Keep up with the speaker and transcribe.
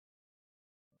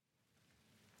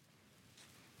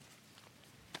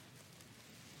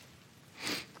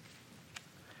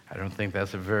don't think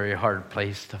that's a very hard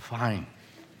place to find.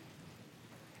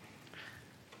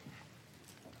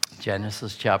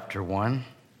 Genesis chapter 1,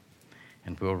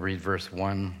 and we'll read verse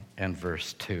 1 and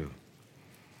verse 2.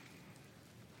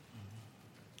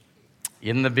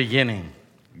 In the beginning,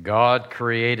 God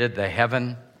created the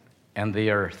heaven and the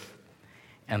earth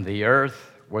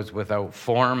was without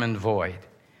form and void,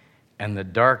 and the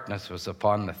darkness was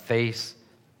upon the face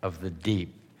of the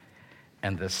deep,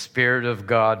 and the Spirit of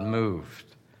God moved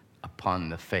upon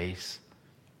the face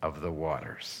of the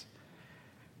waters.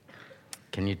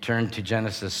 Can you turn to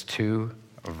Genesis 2,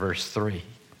 verse 3?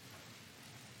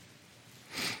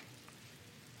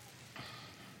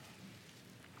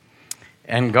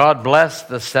 And God blessed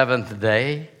the seventh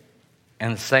day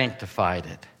and sanctified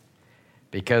it,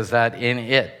 because that in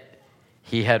it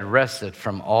he had rested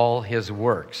from all his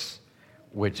works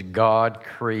which God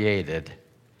created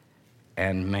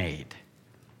and made.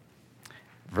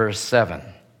 Verse 7,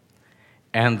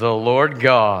 and the Lord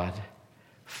God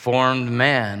formed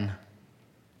man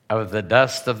of the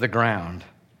dust of the ground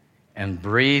and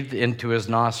breathed into his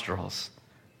nostrils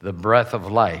the breath of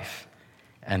life,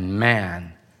 and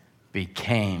man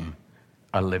became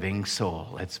a living soul.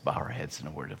 Let's bow our heads in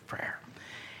a word of prayer.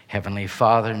 Heavenly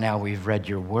Father, now we've read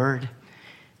your word,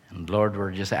 and Lord,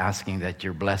 we're just asking that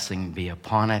your blessing be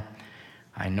upon it.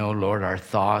 I know, Lord, our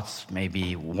thoughts may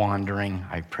be wandering.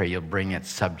 I pray you'll bring it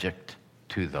subject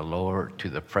to the Lord, to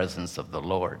the presence of the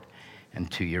Lord,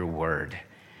 and to your word.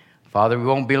 Father, we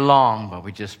won't be long, but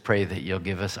we just pray that you'll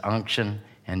give us unction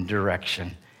and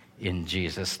direction in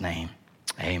Jesus' name.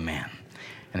 Amen.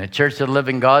 And the Church of the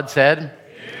Living God said,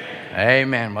 amen.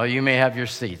 Amen. Well, you may have your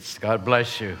seats. God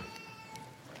bless you.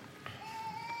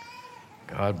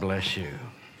 God bless you.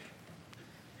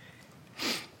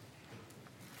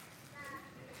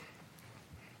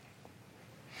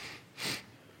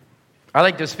 I'd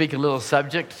like to speak a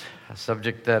subject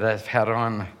that I've had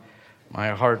on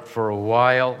my heart for a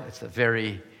while. It's a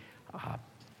very,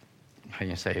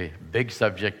 big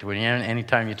subject.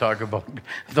 Anytime you talk about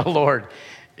the Lord,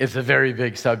 it's a very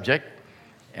big subject.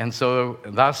 And so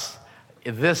thus,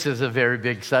 this is a very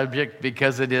big subject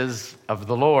because it is of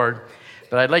the Lord.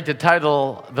 But I'd like to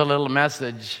title the little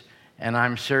message, and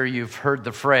I'm sure you've heard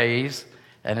the phrase,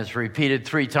 and it's repeated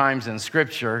 3 times in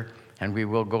Scripture, and we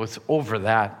will go over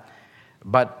that.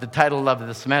 But the title of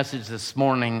this message this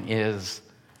morning is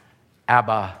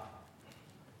Abba,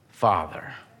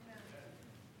 Father.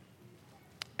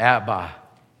 Abba,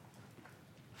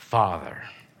 Father.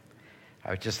 I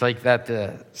would just like that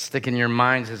to stick in your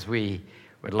minds as we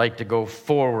would like to go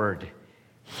forward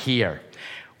here.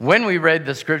 When we read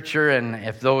the Scripture, and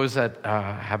if those that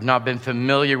have not been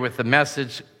familiar with the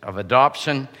message of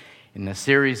adoption in the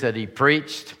series that he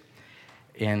preached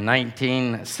in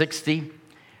 1960,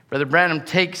 Brother Branham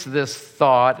takes this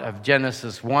thought of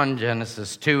Genesis 1,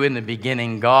 Genesis 2, in the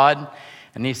beginning God,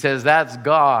 and he says that's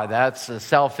God, that's the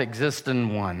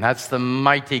self-existent one, that's the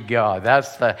mighty God,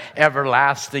 that's the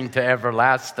everlasting to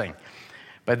everlasting.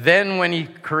 But then when he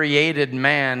created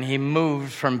man, he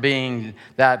moved from being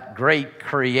that great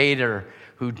creator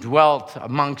who dwelt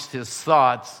amongst his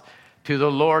thoughts to the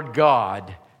Lord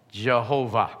God,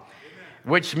 Jehovah. Amen.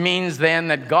 Which means then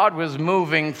that God was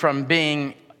moving from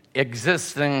being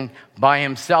existing by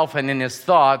himself and in his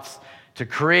thoughts to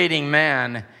creating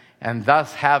man and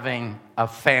thus having a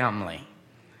family.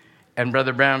 And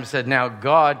Brother Branham said, now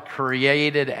God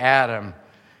created Adam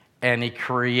and he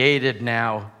created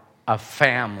now a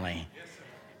family.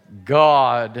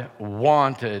 God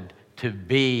wanted to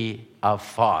be a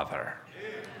father.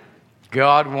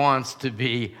 God wants to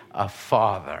be a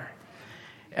father.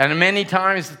 And many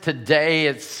times today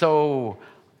it's so,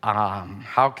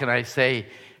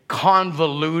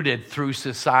 convoluted through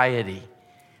society.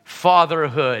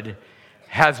 Fatherhood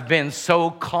has been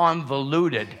so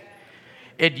convoluted.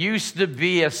 It used to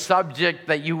be a subject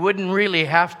that you wouldn't really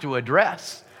have to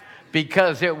address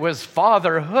because it was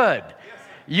fatherhood.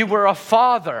 You were a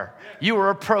father. You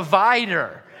were a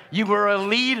provider. You were a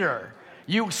leader.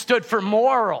 You stood for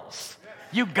morals.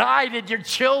 You guided your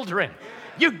children.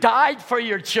 You died for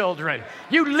your children.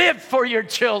 You lived for your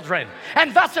children.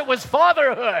 And thus it was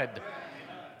fatherhood.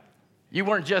 You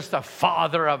weren't just a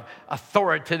father of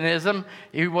authoritarianism.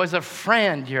 You was a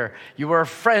friend. You were a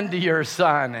friend to your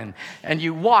son. And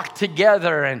you walked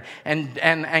together.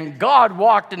 And God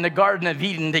walked in the Garden of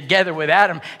Eden together with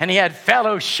Adam. And he had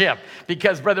fellowship.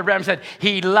 Because Brother Branham said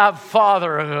he loved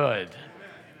fatherhood.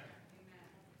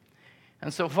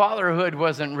 And so fatherhood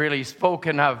wasn't really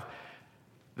spoken of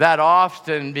that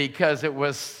often because it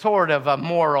was sort of a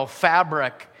moral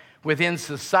fabric within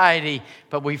society,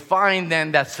 but we find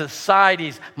then that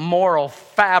society's moral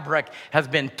fabric has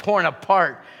been torn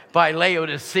apart by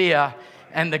Laodicea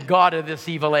and the god of this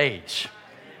evil age,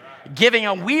 giving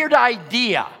a weird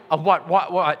idea of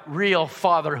what real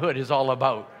fatherhood is all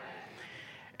about.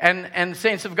 And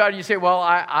saints of God, you say, well,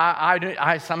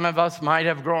 some of us might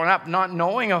have grown up not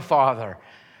knowing a father,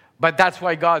 but that's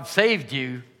why God saved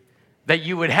you, that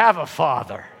you would have a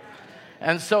father.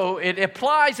 And so it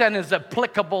applies and is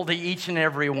applicable to each and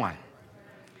every one.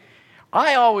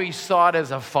 I always thought as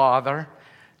a father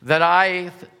that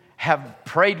I have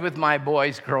prayed with my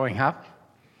boys growing up.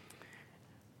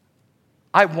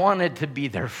 I wanted to be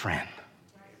their friend.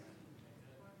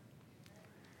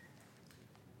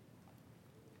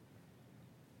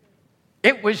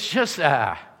 It was just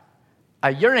a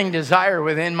yearning desire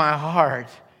within my heart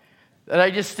that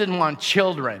I just didn't want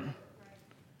children.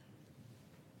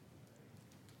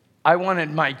 I wanted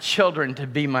my children to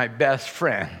be my best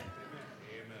friend.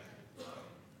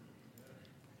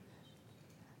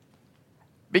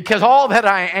 Because all that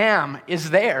I am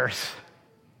is theirs.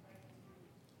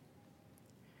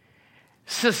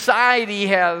 Society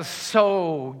has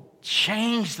so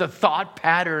changed the thought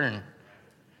pattern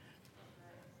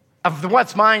of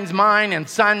what's mine's mine, and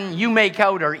son, you make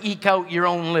out or eke out your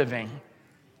own living.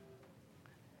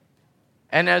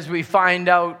 And as we find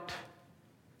out,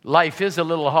 life is a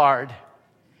little hard,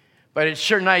 but it's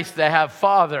sure nice to have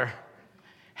Father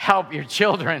help your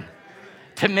children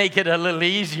to make it a little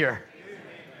easier.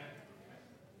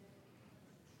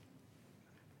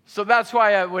 So that's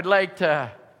why I would like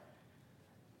to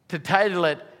title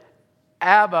it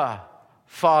Abba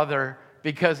Father,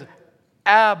 because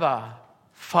Abba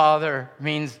Father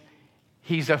means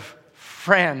he's a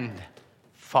friend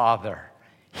father.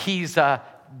 He's a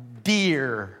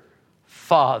dear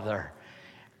father.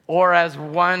 Or as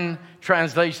one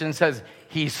translation says,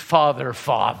 he's Father.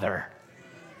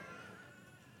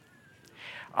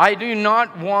 I do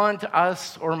not want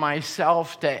us or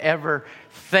myself to ever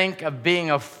think of being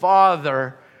a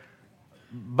father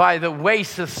by the way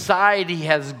society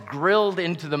has grilled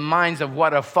into the minds of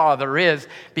what a father is,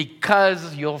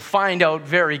 because you'll find out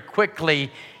very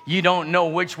quickly you don't know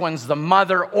which one's the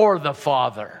mother or the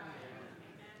father.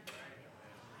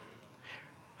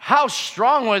 How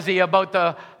strong was he about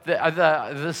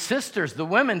the sisters, the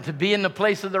women, to be in the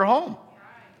place of their home?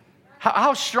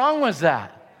 How strong was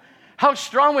that? How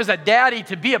strong was a daddy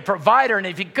to be a provider, and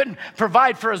if he couldn't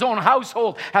provide for his own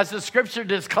household, as the scripture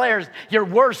declares, you're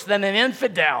worse than an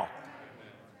infidel.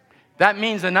 That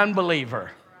means an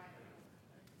unbeliever.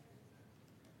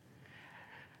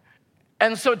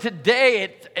 And so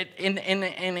today,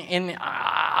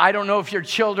 I don't know if your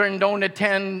children don't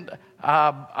attend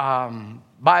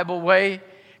Bible Way,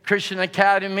 Christian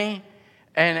Academy,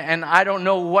 and I don't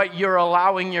know what you're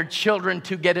allowing your children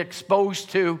to get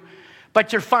exposed to,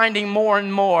 but you're finding more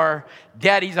and more,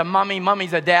 daddy's a mummy,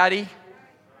 mummy's a daddy.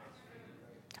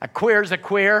 A queer's a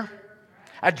queer.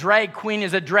 A drag queen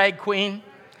is a drag queen.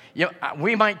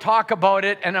 We might talk about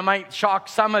it, and it might shock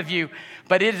some of you,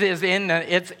 but it's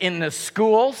in the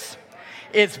schools.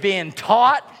 It's being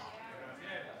taught.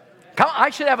 I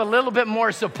should have a little bit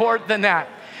more support than that.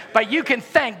 But you can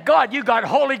thank God you got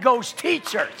Holy Ghost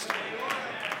teachers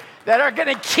that are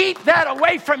going to keep that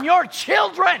away from your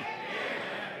children.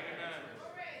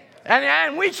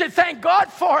 And we should thank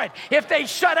God for it. If they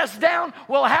shut us down,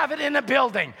 we'll have it in a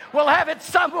building. We'll have it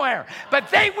somewhere. But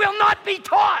they will not be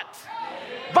taught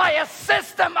by a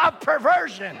system of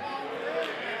perversion.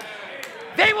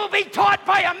 They will be taught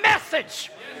by a message,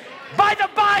 by the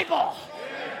Bible,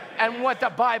 and what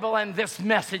the Bible and this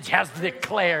message has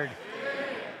declared,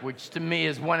 which to me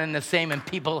is one and the same, and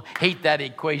people hate that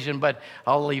equation, but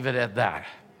I'll leave it at that.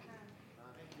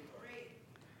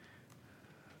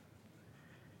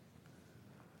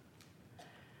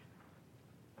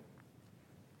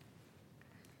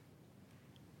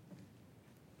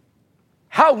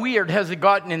 How weird has it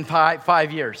gotten in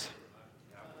 5 years?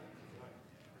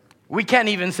 We can't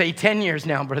even say 10 years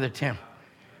now, Brother Tim.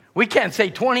 We can't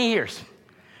say 20 years.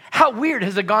 How weird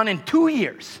has it gone in 2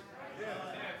 years?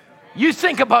 You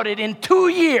think about it, in 2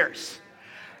 years,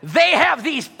 they have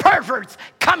these perverts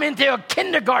come into a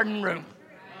kindergarten room.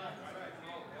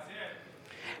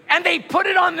 And they put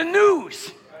it on the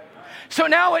news. So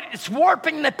now it's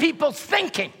warping the people's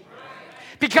thinking.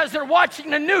 Because they're watching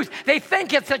the news. They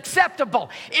think it's acceptable.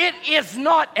 It is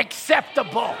not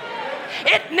acceptable.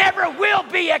 It never will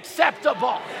be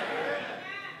acceptable.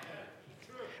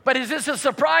 But is this a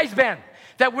surprise, Ben,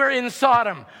 that we're in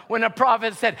Sodom? When the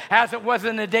prophet said, as it was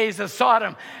in the days of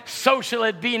Sodom, so shall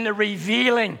it be in the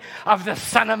revealing of the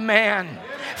Son of Man.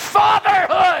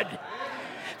 Fatherhood!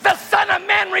 The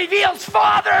man reveals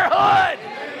fatherhood.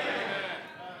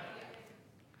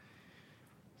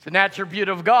 It's an attribute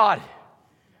of God.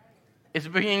 It's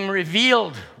being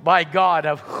revealed by God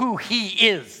of who He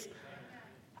is.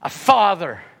 A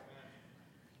father.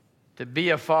 To be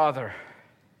a father.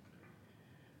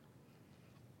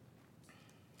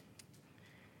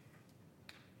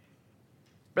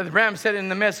 Brother Branham said in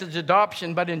the Message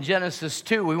Adoption, but in Genesis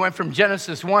 2, we went from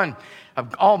Genesis 1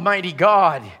 of Almighty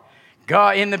God.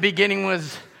 God, in the beginning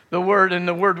was the Word, and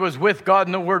the Word was with God,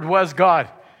 and the Word was God.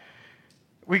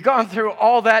 We've gone through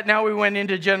all that. Now we went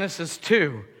into Genesis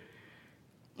 2.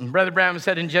 And Brother Branham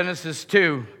said in Genesis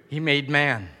 2, He made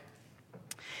man.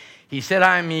 He said,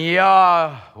 I'm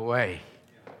Yahweh.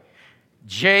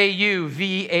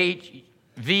 J-U-V-H,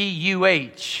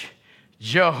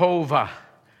 Jehovah.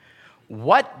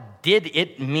 What did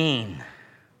it mean?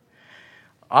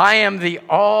 I am the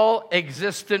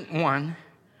all-existent one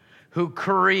who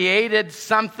created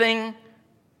something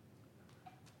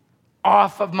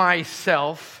off of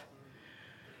myself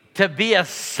to be a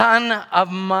son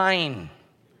of mine.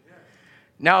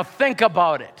 Now think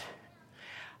about it.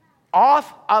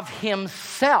 Off of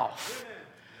himself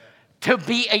to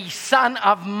be a son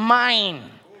of mine.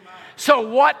 So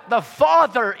what the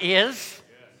Father is,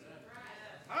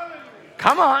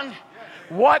 come on,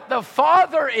 what the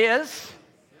Father is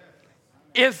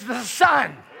the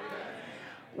Son.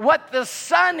 What the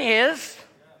Son is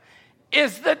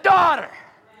the daughter.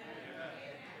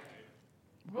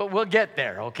 Well, we'll get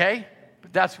there, okay?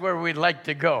 But that's where we'd like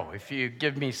to go if you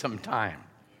give me some time.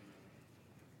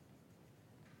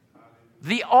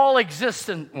 The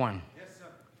all-existent one.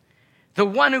 The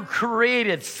one who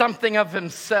created something of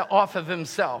himself, off of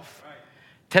himself,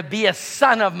 to be a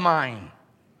son of mine,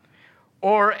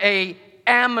 or a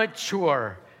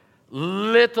amateur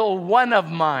little one of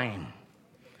mine.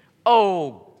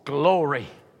 Oh, glory.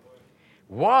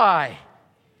 Why?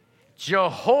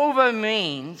 Jehovah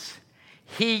means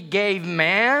He gave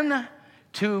man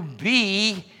to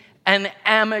be an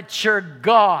amateur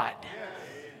God.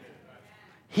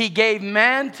 He gave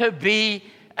man to be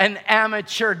an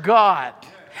amateur God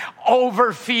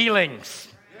over feelings,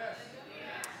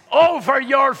 over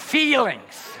your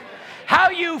feelings, how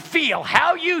you feel,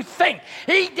 how you think.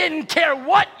 He didn't care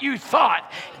what you thought.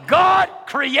 God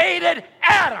created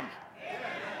Adam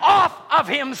off of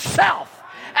himself,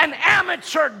 an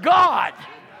amateur God.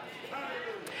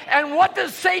 And what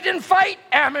does Satan fight?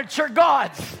 Amateur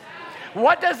gods.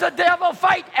 What does the devil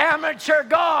fight? Amateur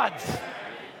gods.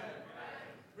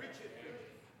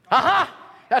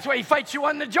 That's why he fights you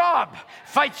on the job,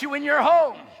 fights you in your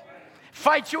home,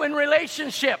 fights you in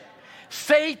relationship.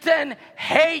 Satan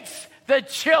hates the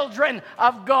children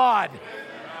of God.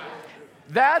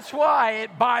 That's why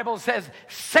the Bible says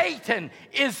Satan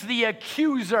is the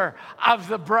accuser of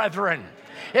the brethren.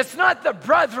 It's not the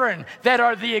brethren that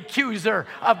are the accuser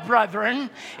of brethren.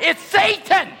 It's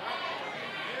Satan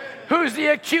who's the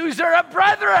accuser of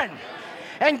brethren.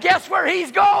 And guess where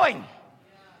he's going?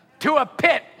 To a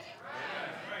pit.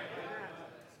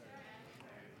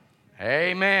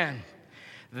 Amen.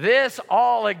 This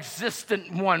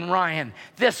all-existent one, Ryan,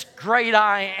 this great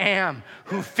I am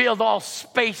who filled all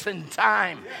space and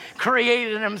time,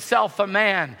 created himself a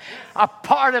man, a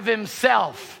part of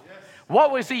himself.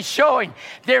 What was he showing?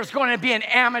 There's going to be an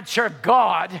amateur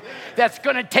God that's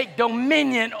going to take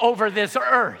dominion over this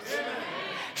earth.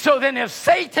 So then if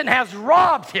Satan has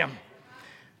robbed him,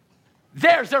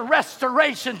 there's a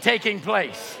restoration taking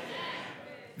place.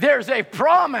 There's a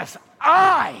promise.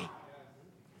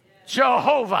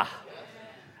 Jehovah,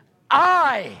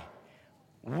 I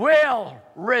will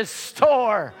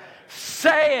restore,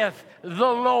 saith the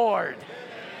Lord.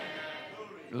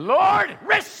 Lord,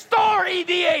 restore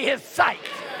EDA his sight.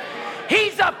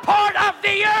 He's a part of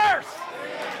the earth.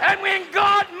 And when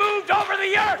God moved over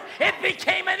the earth, it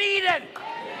became an Eden.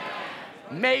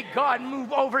 May God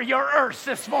move over your earth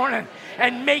this morning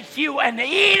and make you an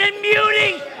Eden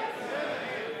beauty.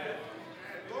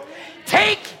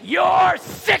 Take your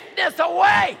sickness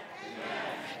away.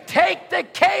 Take the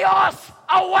chaos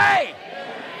away.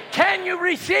 Can you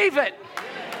receive it?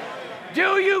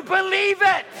 Do you believe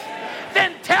it?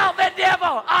 Then tell the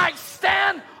devil, I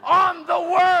stand on the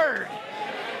word.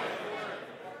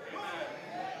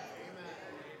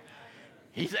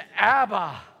 He's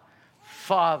Abba,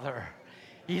 Father.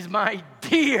 He's my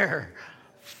dear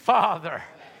Father.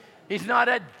 He's not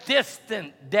a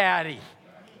distant daddy.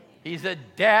 He's a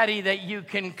daddy that you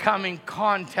can come in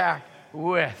contact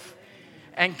with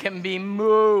and can be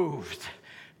moved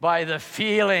by the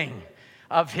feeling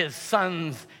of his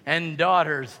sons and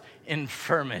daughters'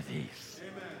 infirmities.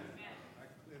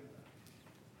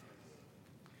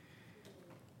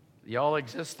 the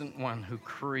all-existent one who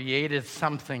created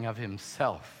something of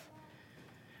himself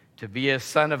to be a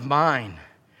son of mine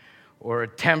or a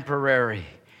temporary,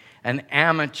 an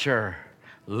amateur,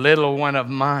 little one of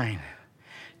mine.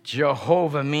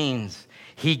 Jehovah means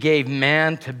he gave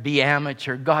man to be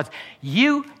amateur gods.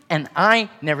 You and I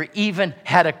never even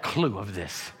had a clue of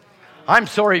this. I'm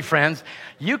sorry, friends.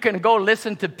 You can go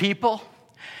listen to people.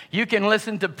 You can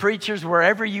listen to preachers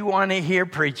wherever you want to hear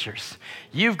preachers.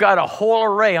 You've got a whole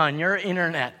array on your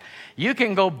internet. You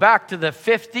can go back to the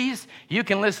 50s. You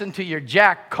can listen to your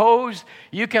Jack Coes.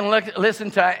 You can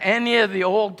listen to any of the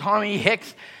old Tommy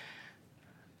Hicks,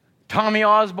 Tommy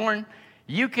Osborne.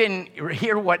 You can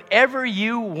hear whatever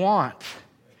you want.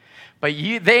 But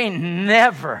they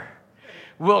never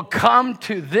will come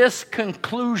to this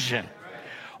conclusion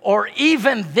or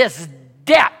even this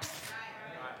depth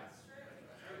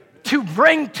to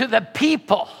bring to the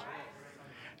people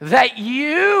that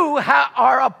you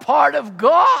are a part of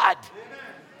God.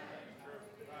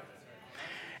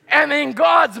 And in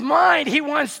God's mind, he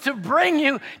wants to bring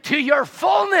you to your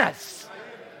fullness.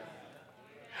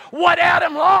 What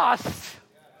Adam lost,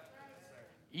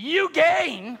 you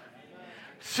gain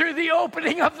through the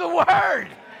opening of the Word.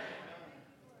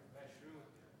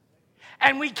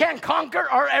 And we can't conquer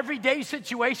our everyday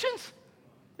situations.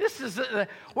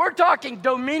 We're talking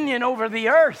dominion over the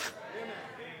earth.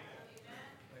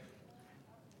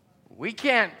 We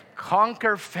can't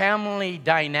conquer family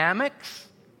dynamics.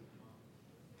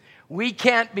 We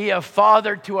can't be a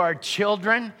father to our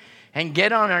children and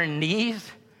get on our knees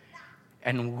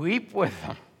and weep with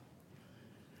them.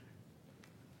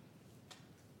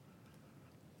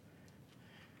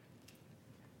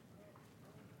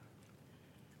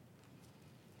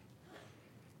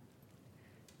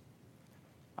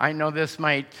 I know this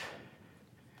might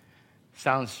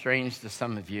sound strange to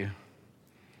some of you.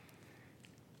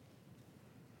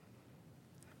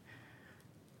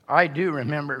 I do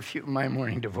remember a few of my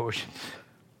morning devotions.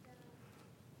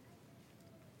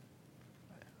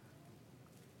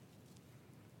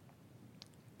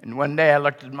 And one day I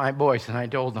looked at my boys and I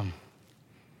told them,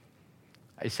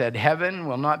 I said, heaven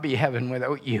will not be heaven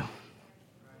without you.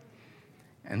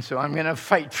 And so I'm going to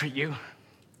fight for you.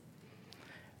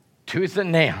 Tooth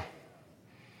and nail.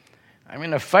 I'm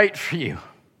going to fight for you.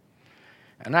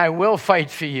 And I will fight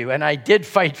for you. And I did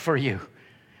fight for you.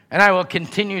 And I will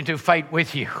continue to fight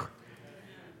with you.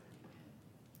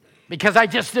 Because I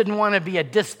just didn't want to be a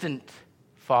distant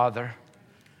father.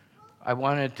 I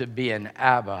wanted to be an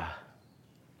Abba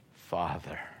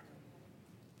Father.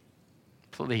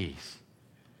 Please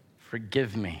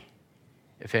forgive me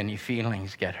if any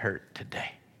feelings get hurt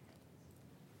today.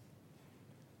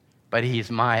 But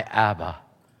he's my Abba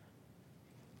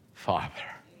Father.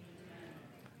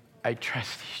 I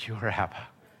trust he's your Abba.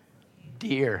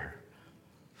 Dear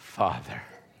Father.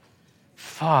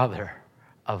 Father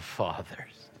of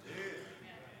fathers.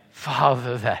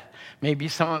 Father that maybe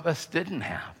some of us didn't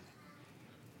have.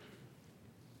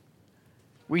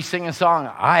 We sing a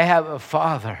song, I have a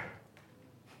Father,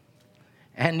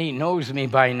 and he knows me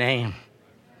by name.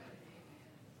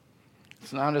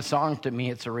 It's not a song to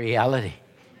me, it's a reality.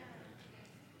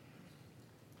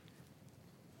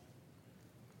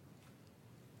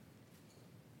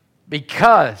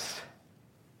 Because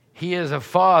he is a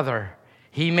father,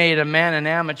 he made a man an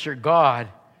amateur god.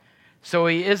 So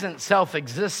he isn't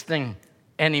self-existing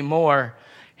anymore.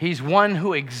 He's one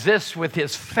who exists with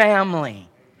his family.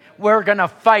 We're going to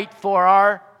fight for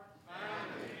our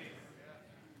family.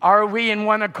 Are we in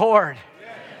one accord?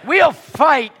 Yes. We'll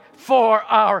fight for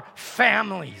our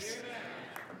families.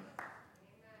 Yes.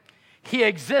 He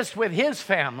exists with his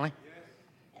family.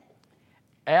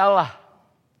 Yes.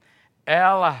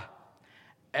 Ella.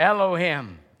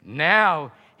 Elohim.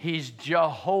 Now he's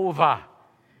Jehovah.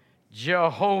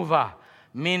 Jehovah,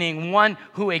 meaning one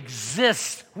who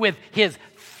exists with his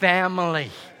family.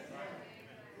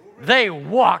 They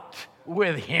walked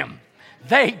with him.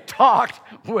 They talked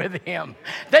with him.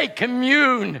 They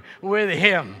communed with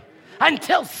him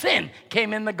until sin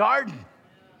came in the garden.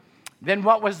 Then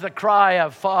what was the cry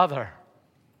of Father?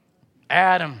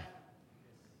 Adam,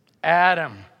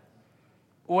 Adam,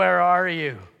 where are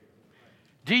you?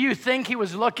 Do you think he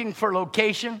was looking for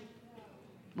location?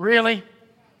 Really?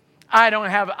 I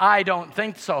don't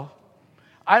think so.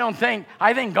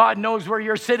 I think God knows where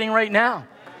you're sitting right now.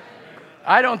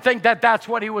 I don't think that's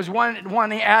what he was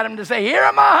wanting Adam to say, here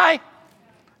am I.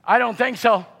 I don't think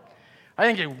so.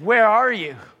 I think, where are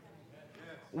you?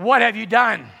 What have you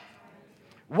done?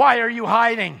 Why are you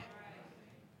hiding?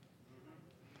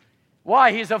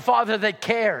 Why? He's a father that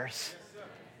cares.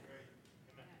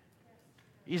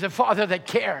 He's a father that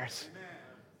cares.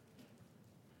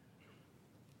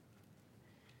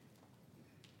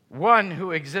 one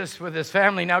who exists with his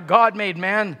family. Now, God made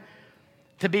man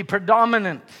to be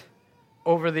predominant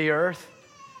over the earth,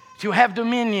 to have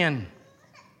dominion.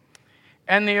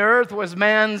 And the earth was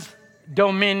man's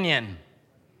dominion.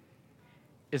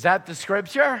 Is that the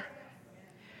scripture?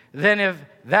 Then if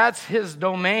that's his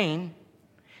domain,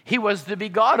 he was to be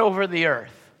God over the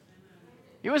earth.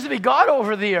 He was to be God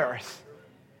over the earth.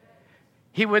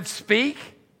 He would speak,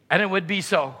 and it would be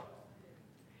so.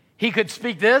 He could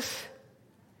speak this,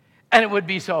 and it would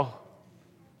be so.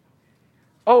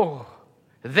 Oh,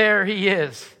 there he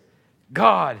is,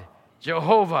 God,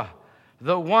 Jehovah,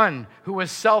 the one who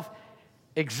was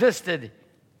existed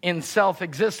in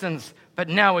self-existence, but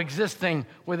now existing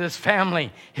with his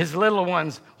family, his little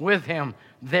ones with him.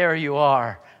 There you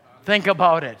are. Think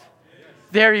about it.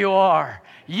 There you are.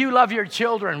 You love your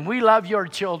children. We love your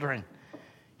children.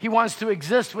 He wants to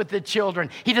exist with the children.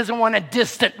 He doesn't want a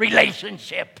distant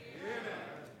relationship.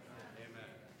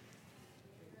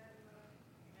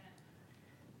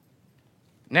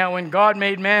 Now, when God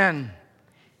made man,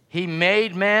 he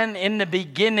made man in the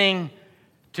beginning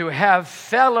to have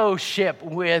fellowship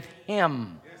with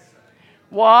him.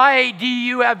 Why do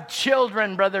you have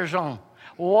children, Brother Jean?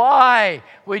 Why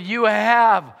would you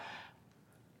have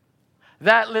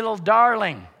that little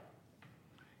darling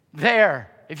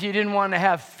there if you didn't want to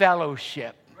have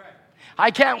fellowship?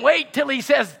 I can't wait till he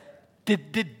says,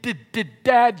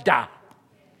 Dada.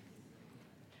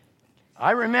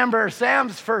 I remember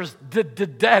Sam's first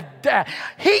dad.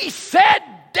 He said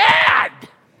Dad.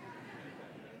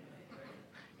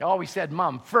 He always said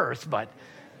Mom first, but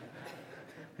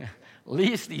at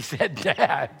least he said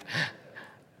Dad.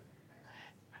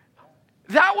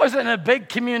 That wasn't a big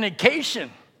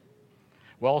communication.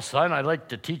 Well, son, I'd like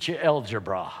to teach you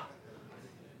algebra.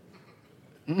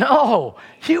 No,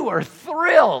 you were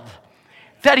thrilled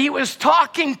that he was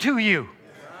talking to you.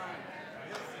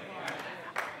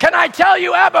 Can I tell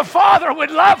you, Abba Father would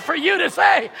love for you to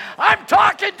say, I'm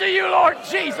talking to you, Lord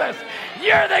Jesus.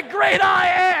 You're the great I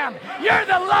am. You're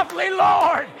the lovely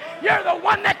Lord. You're the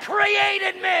one that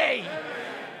created me.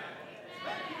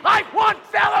 I want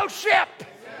fellowship.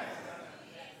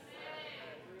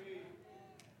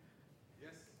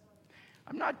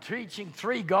 I'm not teaching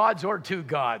 3 gods or 2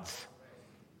 gods.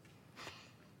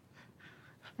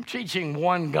 I'm teaching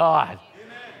one God.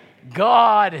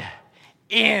 God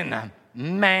in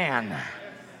man.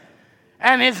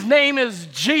 And his name is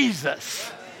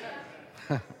Jesus.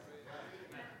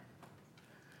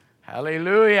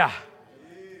 Hallelujah.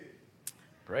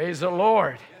 Praise the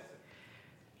Lord.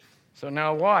 So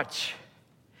now watch.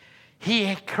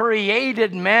 He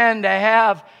created man to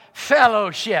have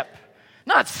fellowship,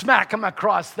 not smack him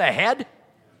across the head.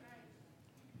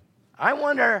 I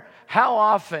wonder how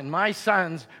often my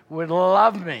sons would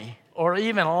love me or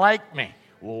even like me.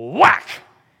 Whack!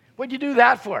 What'd you do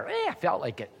that for? I felt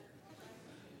like it.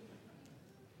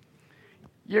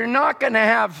 You're not going to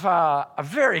have a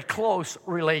very close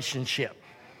relationship.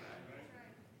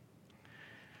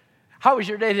 How was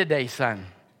your day today, son?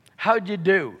 How'd you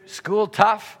do? School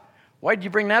tough? Why'd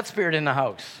you bring that spirit in the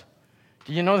house?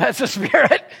 Do you know that's a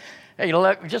spirit? Hey,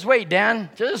 look, just wait, Dan.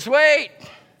 Just wait.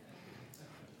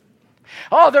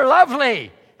 Oh, they're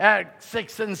lovely at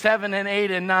 6 and 7 and 8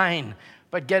 and 9.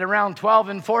 But get around 12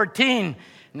 and 14.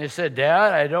 And they said,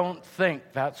 Dad, I don't think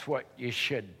that's what you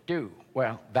should do.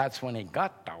 Well, that's when he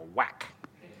got the whack.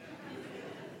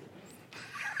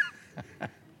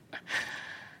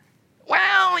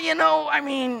 Well, you know, I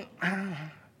mean,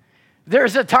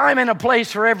 there's a time and a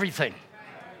place for everything.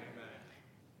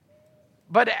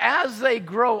 But as they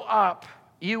grow up,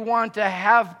 you want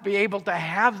to be able to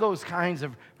have those kinds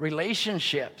of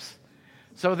relationships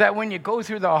so that when you go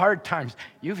through the hard times,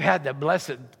 you've had the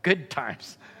blessed good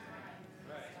times.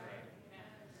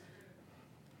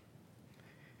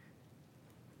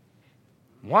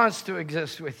 Wants to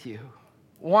exist with you,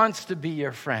 wants to be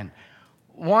your friend,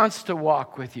 wants to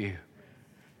walk with you.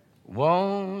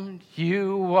 Won't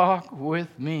you walk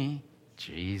with me,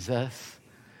 Jesus?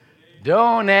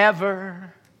 Don't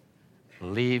ever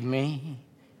leave me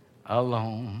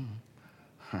alone.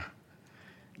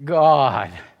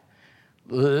 God,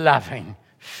 loving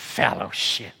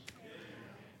fellowship.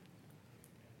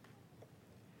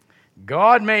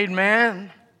 God made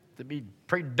man to be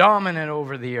predominant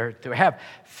over the earth, to have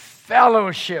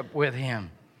fellowship with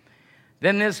him.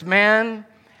 Then this man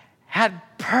had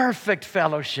perfect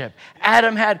fellowship.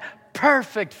 Adam had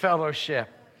perfect fellowship.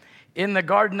 In the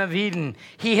Garden of Eden,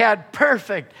 he had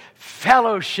perfect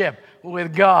fellowship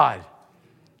with God.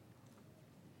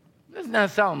 Doesn't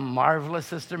that sound marvelous,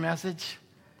 Sister Message?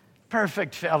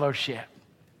 Perfect fellowship.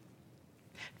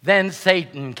 Then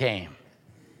Satan came.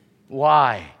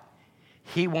 Why?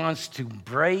 He wants to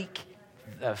break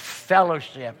the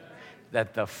fellowship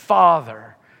that the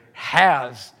Father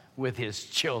has with his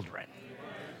children.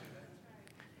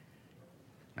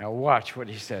 Now watch what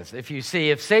he says.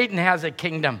 If Satan has a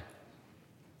kingdom,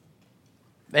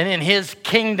 then in his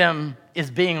kingdom is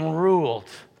being ruled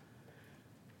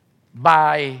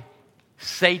by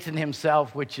Satan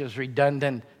himself, which is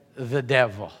redundant, the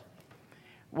devil.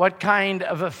 What kind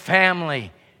of a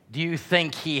family do you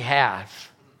think he has?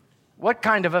 What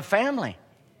kind of a family?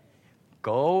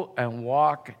 Go and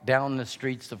walk down the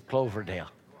streets of Cloverdale.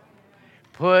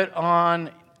 Put on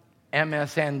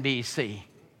MSNBC.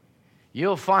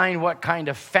 You'll find what kind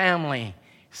of family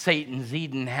Satan's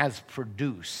Eden has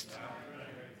produced.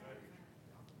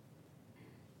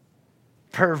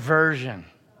 Perversion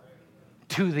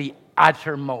to the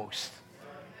uttermost.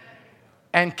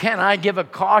 And can I give a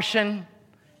caution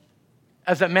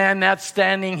as a man that's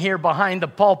standing here behind the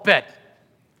pulpit,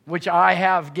 which I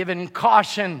have given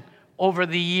caution over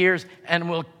the years and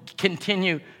will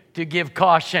continue to give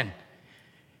caution.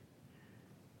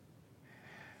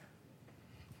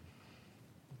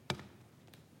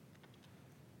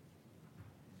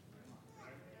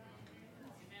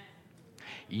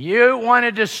 You want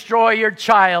to destroy your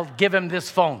child, give him this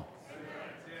phone.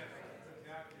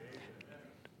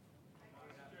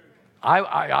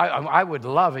 I would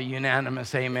love a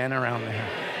unanimous amen around there.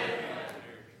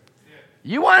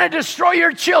 You want to destroy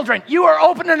your children. You are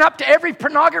opening up to every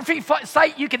pornography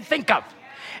site you can think of.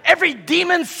 Every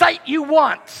demon site you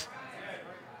want.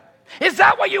 Is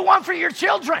that what you want for your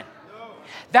children?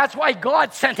 That's why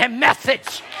God sent a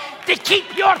message to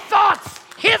keep your thoughts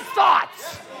his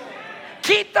thoughts.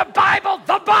 Keep the Bible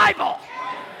the Bible.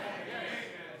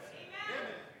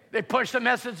 They push the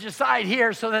message aside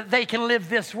here so that they can live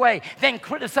this way, then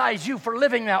criticize you for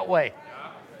living that way.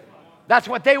 That's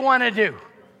what they want to do.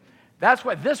 That's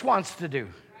what this wants to do.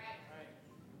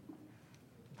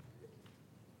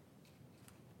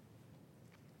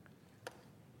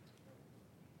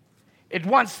 It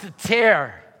wants to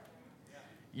tear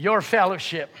your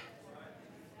fellowship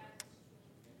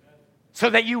so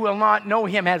that you will not know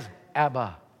him as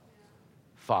Abba,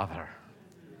 Father.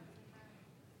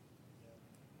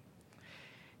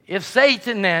 If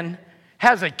Satan then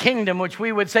has a kingdom, which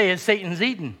we would say is Satan's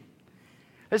Eden.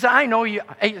 Listen, I know you,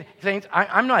 Saints,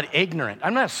 I'm not ignorant.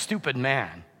 I'm not a stupid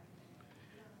man.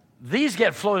 These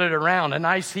get floated around, and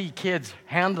I see kids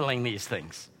handling these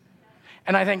things.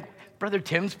 And I think, Brother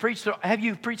Tim's preached. Have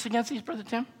you preached against these, Brother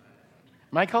Tim?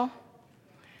 Michael?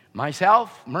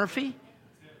 Myself? Murphy?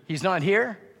 He's not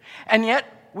here. And yet,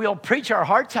 we'll preach our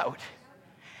hearts out.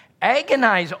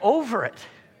 Agonize over it.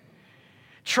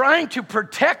 Trying to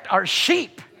protect our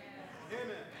sheep.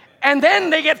 And then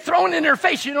they get thrown in their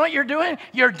face. You know what you're doing?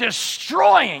 You're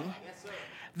destroying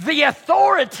the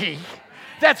authority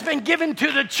that's been given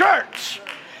to the church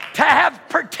to have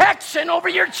protection over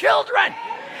your children.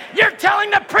 You're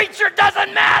telling the preacher it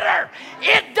doesn't matter.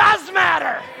 It does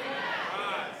matter.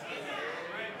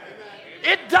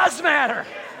 It does matter.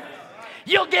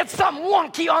 You'll get some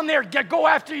wonky on there to go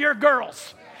after your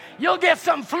girls. You'll get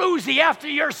some floozy after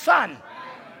your son.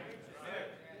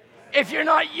 If you're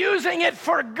not using it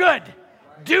for good,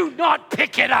 do not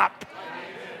pick it up.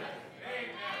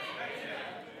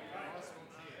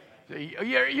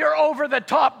 You're over the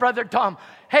top, Brother Tom.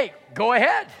 Hey, go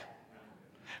ahead.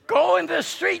 Go in the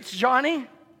streets, Johnny.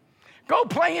 Go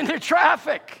play in the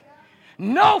traffic.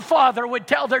 No father would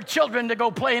tell their children to go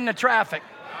play in the traffic.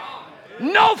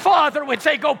 No father would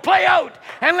say, go play out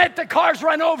and let the cars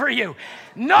run over you.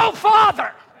 No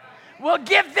father will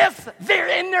give this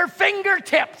in their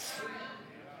fingertips.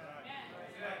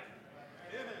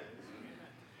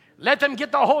 Let them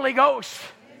get the Holy Ghost.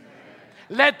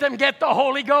 Let them get the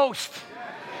Holy Ghost.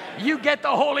 You get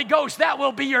the Holy Ghost, that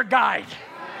will be your guide.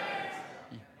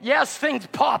 Yes, things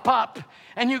pop up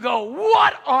and you go,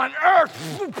 what on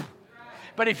earth?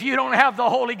 But if you don't have the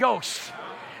Holy Ghost,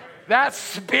 that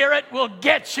Spirit will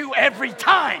get you every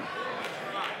time.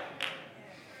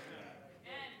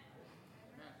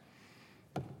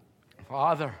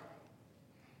 Father,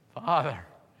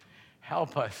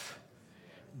 help us,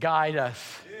 guide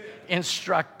us,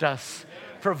 instruct us,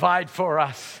 provide for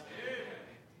us.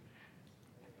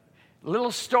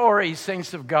 Little stories,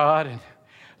 saints of God, and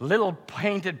little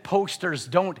painted posters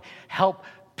don't help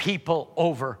people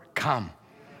overcome.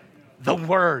 The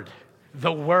Word,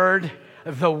 the Word,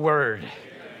 the Word.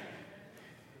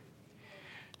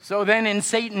 So then in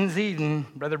Satan's Eden,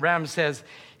 Brother Branham says,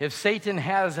 if Satan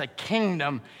has a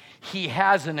kingdom, he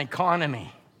has an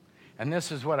economy. And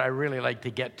this is what I really like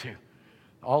to get to.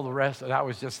 All the rest, that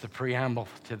was just the preamble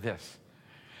to this.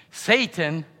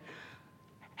 Satan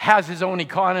has his own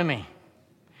economy,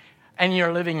 and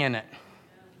you're living in it.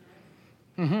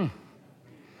 Mm-hmm.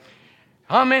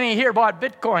 How many here bought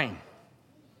Bitcoin?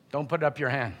 Don't put up your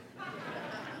hand.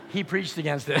 He preached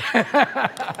against it.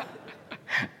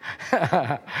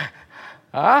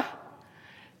 Huh?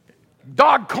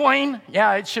 Dogcoin.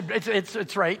 Yeah, it should.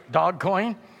 It's right.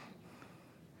 Dogcoin.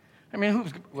 I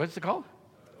mean, what's it called?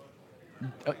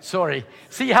 Sorry.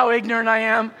 See how ignorant I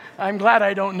am? I'm glad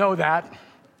I don't know that.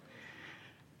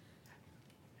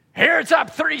 Here it's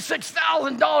up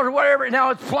 $36,000, whatever.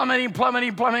 Now it's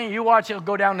plummeting. You watch, it'll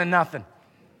go down to nothing.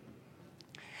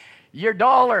 Your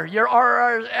dollar, your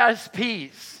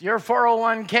RRSPs, your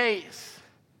 401ks.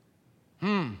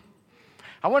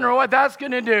 I wonder what that's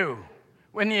going to do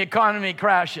when the economy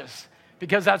crashes,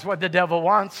 because that's what the devil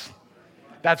wants.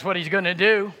 That's what he's going to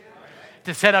do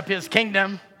to set up his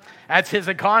kingdom. That's his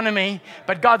economy,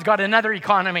 but God's got another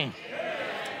economy.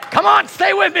 Come on,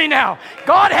 stay with me now.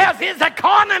 God has his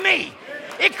economy.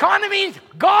 Economy means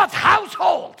God's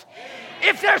household.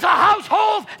 If there's a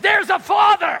household, there's a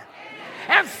father.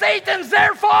 And Satan's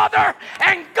their father,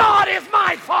 and God is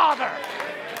my father.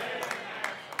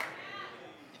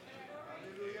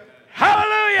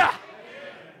 Hallelujah.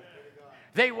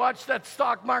 They watch that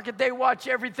stock market. They watch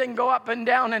everything go up and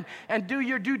down, and do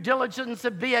your due diligence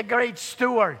to be a great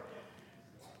steward.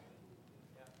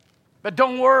 But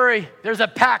don't worry, there's a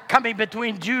pact coming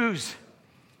between Jews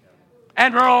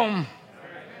and Rome.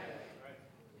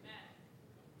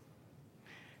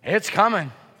 It's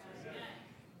coming.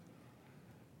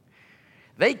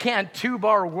 They can't tube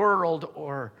our world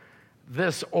or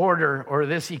this order or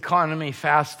this economy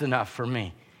fast enough for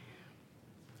me.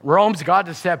 Rome's got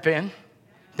to step in.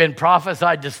 Been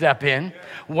prophesied to step in.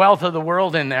 Wealth of the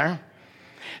world in there.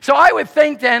 So I would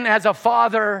think then, as a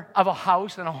father of a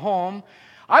house and a home,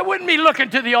 I wouldn't be looking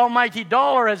to the almighty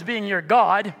dollar as being your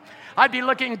God. I'd be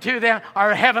looking to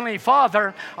our heavenly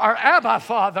Father, our Abba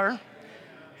Father,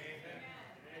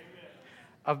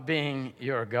 of being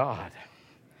your God.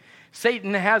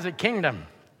 Satan has a kingdom.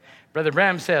 Brother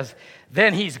Bram says,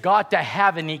 then he's got to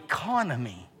have an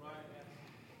economy.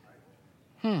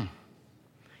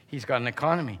 He's got an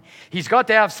economy. He's got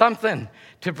to have something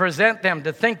to present them,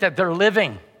 to think that they're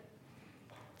living.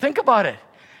 Think about it.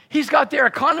 He's got their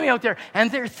economy out there,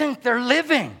 and they think they're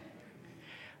living.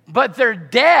 But they're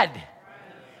dead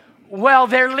while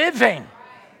they're living.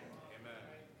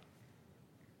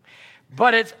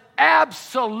 But it's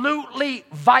absolutely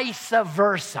vice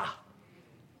versa.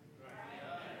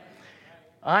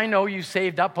 I know you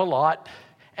saved up a lot,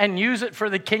 and use it for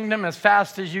the kingdom as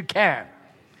fast as you can.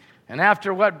 And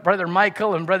after what Brother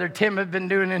Michael and Brother Tim have been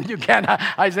doing in Uganda,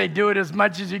 I say do it as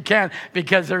much as you can,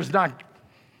 because there's not...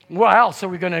 What else are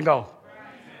we going to go?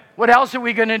 What else are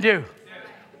we going to do?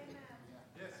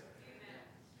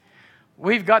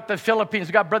 We've got the Philippines.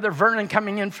 We've got Brother Vernon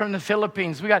coming in from the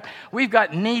Philippines. We've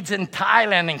got needs in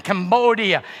Thailand and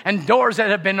Cambodia and doors that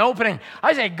have been opening.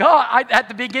 I say, God, at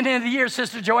the beginning of the year,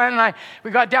 Sister Joanne and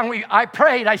we got down, I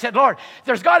prayed. I said, Lord,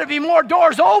 there's got to be more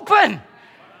doors open.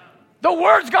 The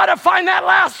word's got to find that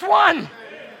last one.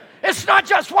 It's not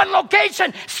just one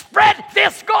location. Spread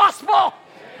this gospel.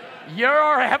 You're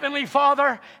our Heavenly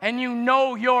Father, and you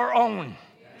know your own.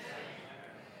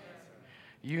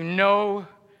 You know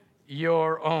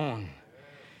your own.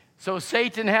 So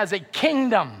Satan has a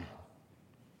kingdom.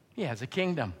 He has a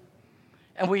kingdom.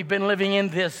 And we've been living in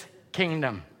this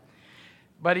kingdom.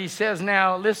 But he says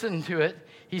now, listen to it.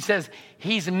 He says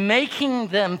he's making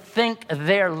them think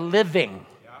they're living.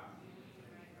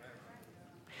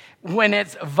 When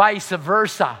it's vice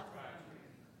versa.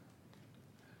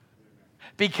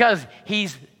 Because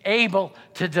he's able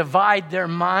to divide their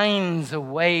minds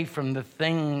away from the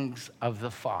things of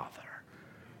the Father.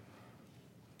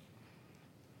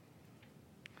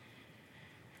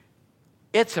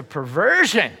 It's a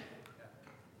perversion.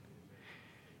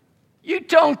 You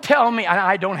don't tell me,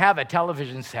 I don't have a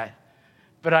television set,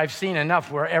 but I've seen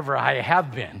enough wherever I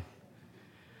have been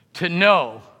to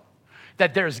know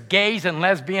that there's gays and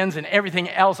lesbians and everything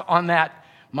else on that.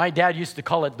 My dad used to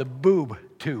call it the boob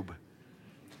tube.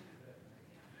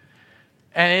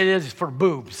 And it is for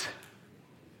boobs.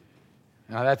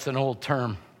 Now, that's an old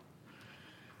term.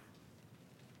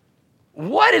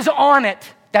 What is on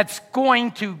it that's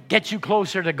going to get you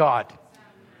closer to God?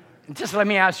 Just let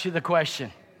me ask you the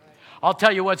question. I'll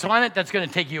tell you what's on it that's going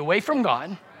to take you away from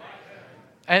God.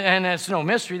 And that's no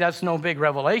mystery. That's no big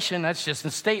revelation. That's just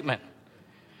a statement.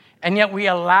 And yet we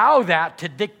allow that to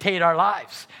dictate our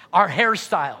lives, our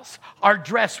hairstyles, our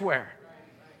dress wear.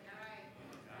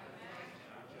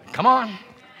 Come on.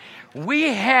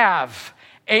 We have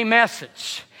a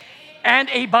message and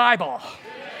a Bible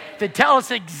that tell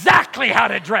us exactly how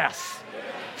to dress.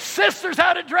 Sisters,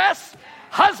 how to dress.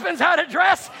 Husbands, how to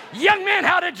dress. Young men,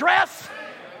 how to dress.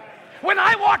 When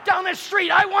I walk down the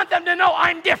street, I want them to know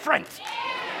I'm different.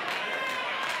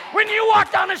 When you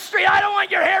walk down the street, I don't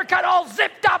want your haircut all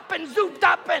zipped up and zooped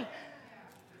up. And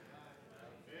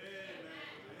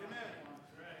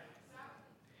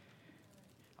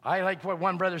I like what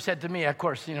one brother said to me. Of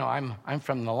course, you know, I'm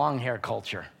from the long hair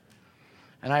culture.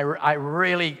 And I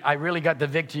really got the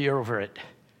victory over it.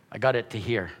 I got it to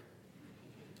here.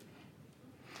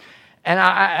 And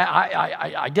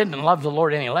I didn't love the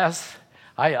Lord any less.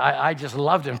 I just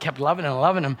loved him, kept loving him and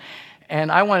loving him.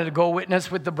 And I wanted to go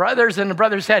witness with the brothers. And the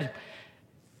brother said,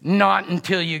 not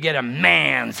until you get a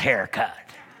man's haircut.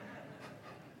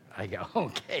 I go,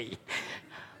 okay,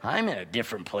 I'm in a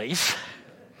different place.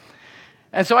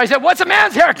 And so I said, what's a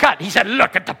man's haircut? He said,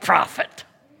 look at the prophet.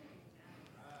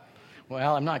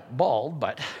 Well, I'm not bald,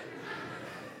 but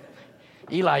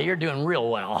Eli, you're doing real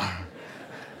well.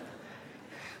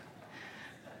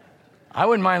 I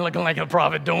wouldn't mind looking like a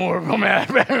prophet. Don't worry, come mad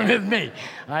with me.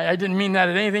 I didn't mean that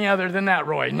as anything other than that,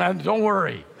 Roy. No, don't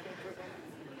worry.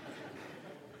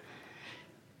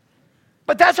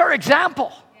 But that's our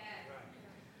example.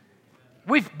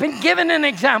 We've been given an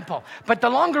example. But the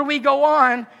longer we go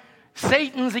on,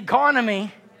 Satan's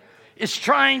economy is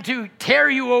trying to tear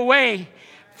you away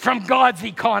from God's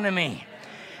economy.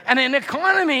 And an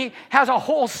economy has a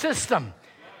whole system.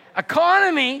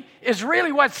 Economy is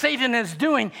really what Satan is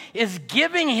doing, is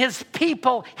giving his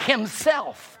people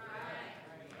himself.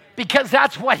 Because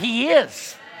that's what he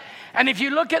is. And if you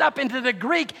look it up into the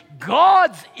Greek,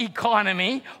 God's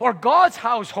economy or God's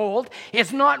household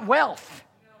is not wealth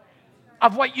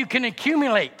of what you can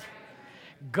accumulate.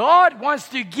 God wants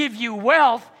to give you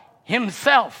wealth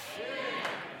himself.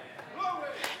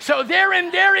 So they're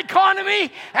in their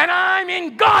economy, and I'm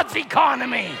in God's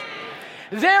economy.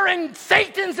 They're in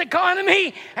Satan's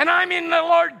economy, and I'm in the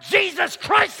Lord Jesus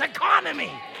Christ's economy.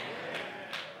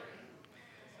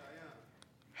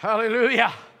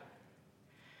 Hallelujah.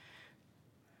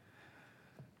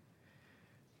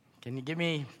 Can you give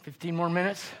me 15 more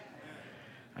minutes?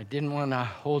 I didn't want to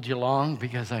hold you long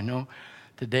because I know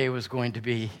today was going to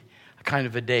be a kind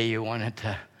of a day you wanted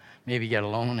to maybe get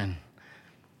alone and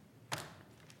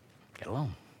get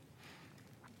alone.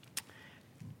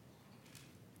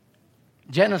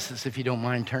 Genesis, if you don't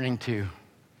mind turning to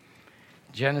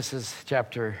Genesis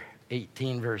chapter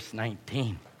 18, verse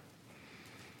 19.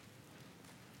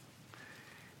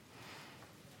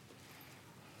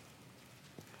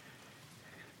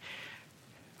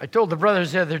 I told the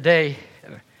brothers the other day,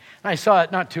 and I saw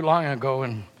it not too long ago,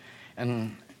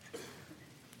 and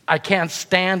I can't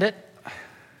stand it.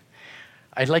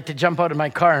 I'd like to jump out of my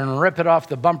car and rip it off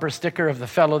the bumper sticker of the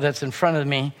fellow that's in front of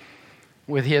me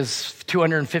with his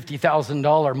 $250,000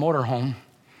 motorhome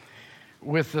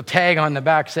with the tag on the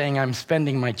back saying, I'm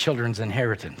spending my children's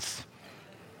inheritance.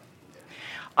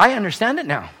 I understand it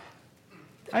now.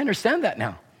 I understand that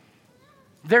now.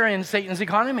 They're in Satan's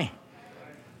economy.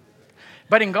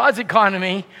 But in God's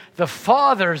economy, the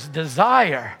Father's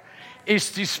desire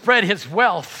is to spread his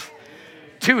wealth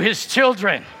to his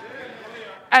children.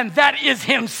 And that is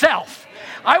himself.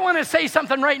 I want to say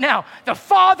something right now. The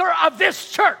Father of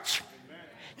this church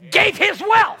gave his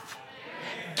wealth,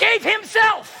 gave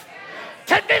himself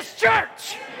to this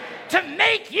church to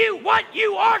make you what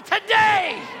you are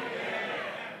today.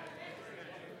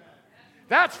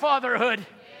 That's fatherhood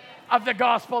of the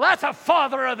gospel. That's a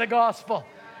father of the gospel.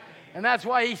 And that's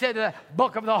why he said the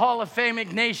book of the Hall of Fame,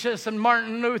 Ignatius and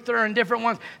Martin Luther and different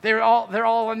ones, they're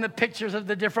all in the pictures of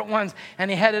the different ones.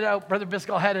 And he had it out, Brother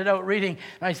Biscoe had it out reading.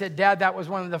 And I said, Dad, that was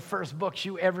one of the first books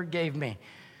you ever gave me.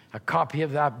 A copy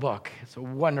of that book. It's a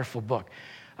wonderful book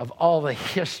of all the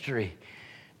history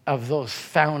of those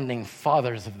founding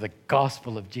fathers of the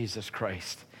gospel of Jesus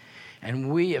Christ.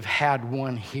 And we have had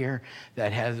one here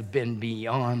that has been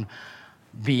beyond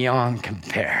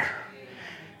compare.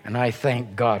 And I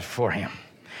thank God for him.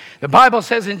 The Bible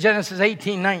says in Genesis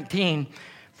 18:19,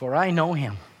 for I know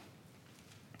him,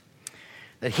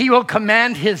 that he will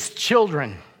command his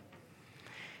children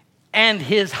and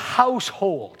his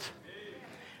household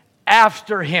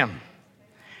after him.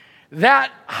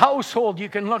 That household, you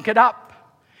can look it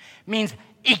up, means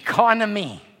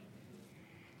economy.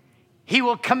 He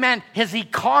will command his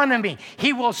economy.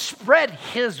 He will spread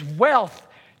his wealth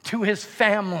to his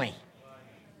family.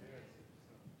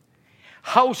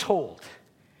 Household.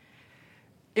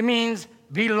 It means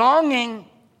belonging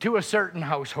to a certain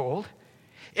household.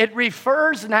 It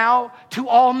refers now to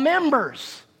all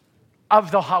members of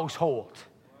the household.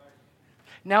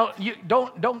 Now, you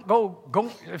don't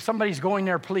go, if somebody's going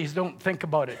there, please don't think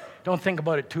about it. Don't think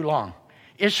about it too long.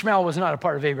 Ishmael was not a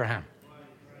part of Abraham.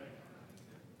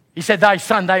 He said, thy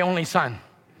son, thy only son.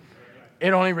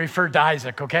 It only referred to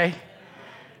Isaac, okay?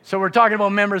 So we're talking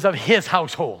about members of his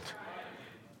household.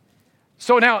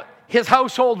 So now, his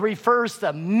household refers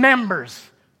to members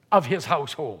of his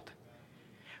household,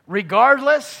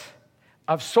 regardless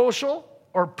of social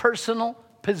or personal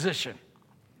position.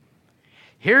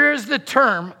 Here is the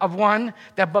term of one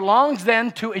that belongs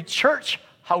then to a church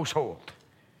household.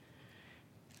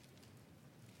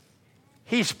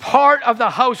 He's part of the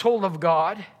household of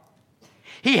God.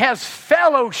 He has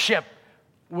fellowship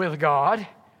with God.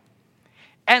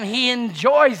 And he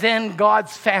enjoys in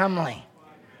God's family.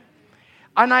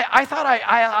 And I thought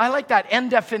I like that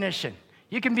end definition.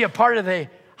 You can be a part of the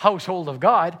household of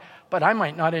God, but I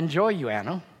might not enjoy you,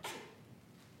 Anna.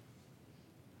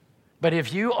 But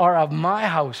if you are of my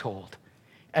household,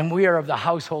 and we are of the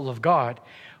household of God,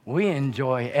 we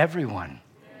enjoy everyone.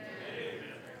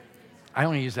 I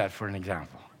only use that for an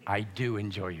example. I do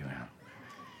enjoy you, Anna.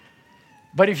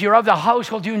 But if you're of the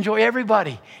household, you enjoy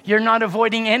everybody. You're not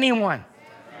avoiding anyone.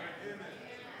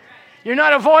 You're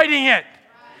not avoiding it.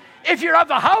 If you're of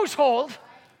the household,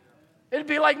 it'd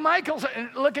be like Michael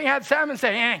looking at Sam and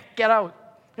saying, get out.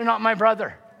 You're not my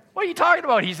brother. What are you talking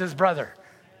about? He's his brother.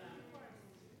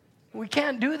 We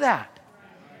can't do that.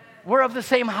 We're of the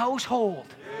same household.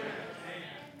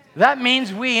 That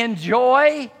means we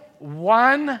enjoy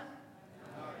one.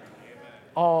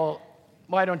 Oh,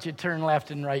 why don't you turn left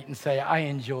and right and say, I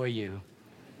enjoy you.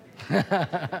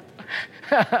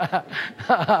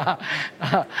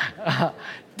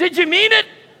 Did you mean it?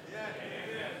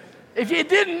 If you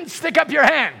didn't, stick up your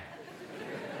hand.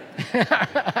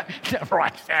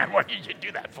 Roxanne, what did you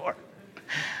do that for?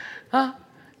 Huh?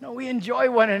 No, we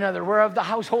enjoy one another. We're of the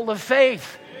household of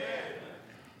faith.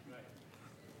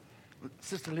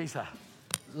 Sister Lisa,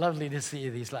 lovely to see you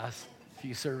these last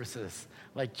few services.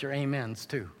 Like your amens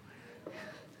too.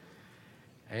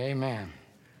 Amen.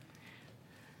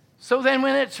 So then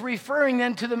when it's referring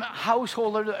then to the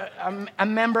household, or a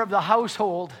member of the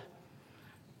household,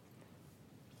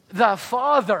 the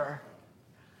father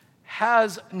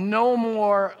has no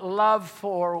more love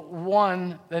for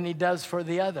one than he does for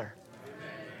the other.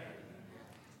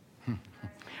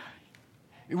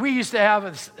 We used to have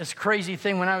this crazy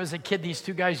thing when I was a kid. These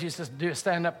two guys used to do a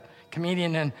stand-up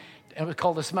comedian, and it was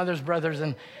called the Smothers Brothers.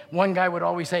 And one guy would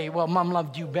always say, well, Mom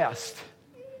loved you best.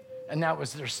 And that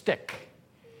was their stick.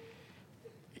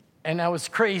 And that was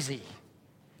crazy.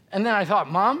 And then I thought,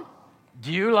 Mom,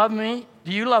 do you love me?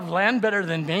 Do you love Len better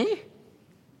than me?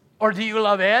 Or do you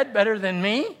love Ed better than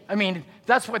me? I mean,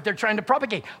 that's what they're trying to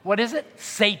propagate. What is it?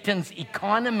 Satan's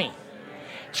economy.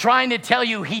 Trying to tell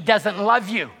you he doesn't love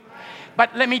you.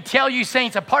 But let me tell you,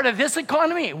 saints, a part of this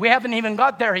economy, we haven't even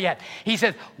got there yet. He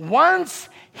says, once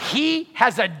he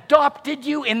has adopted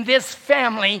you in this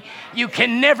family, you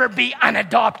can never be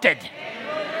unadopted.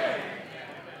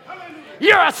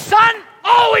 You're a son,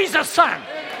 always a son.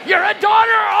 You're a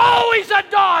daughter, always a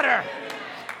daughter.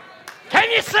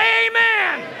 Can you say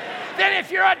amen? Then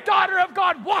if you're a daughter of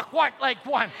God, walk like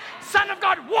one. Son of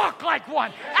God, walk like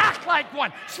one. Act like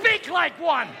one. Speak like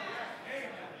one.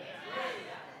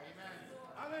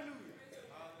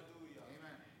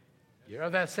 You're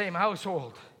of that same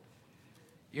household.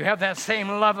 You have that same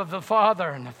love of the Father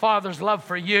and the Father's love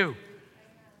for you.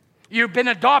 You've been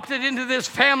adopted into this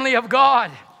family of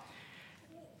God.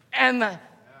 And the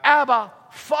Abba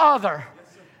Father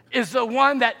is the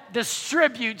one that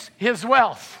distributes his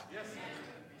wealth.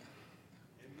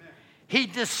 He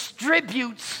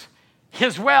distributes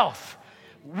his wealth.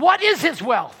 What is his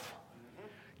wealth?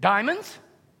 Diamonds,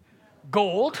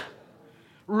 gold,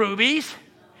 rubies,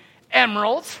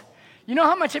 emeralds. You know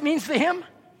how much it means to him?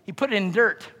 He put it in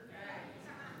dirt.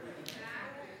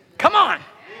 Come on.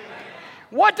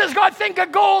 What does God think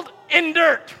of gold? In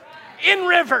dirt, in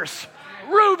rivers,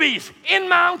 rubies, in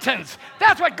mountains.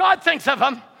 That's what God thinks of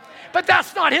them. But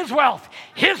that's not his wealth.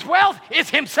 His wealth is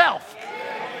himself.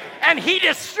 And he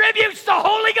distributes the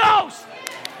Holy Ghost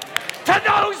to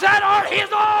those that are his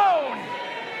own.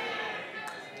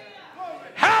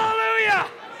 Hallelujah.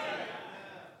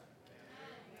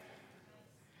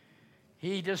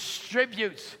 He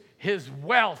distributes his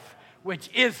wealth,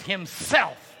 which is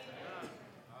himself.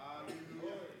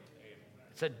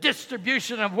 It's a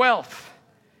distribution of wealth.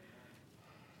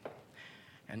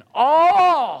 And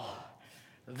all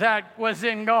that was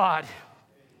in God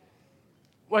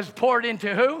was poured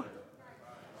into who?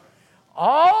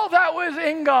 All that was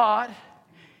in God,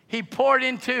 he poured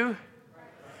into.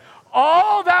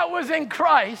 All that was in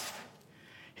Christ,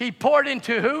 he poured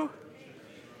into who?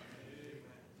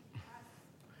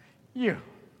 you.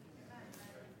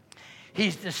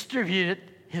 He's distributed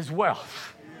his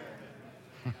wealth.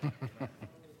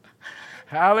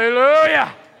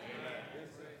 Hallelujah.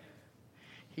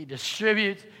 He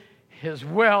distributes his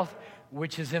wealth,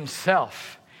 which is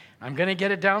himself. I'm going to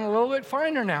get it down a little bit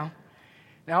finer now.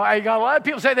 Now, I got a lot of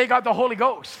people say they got the Holy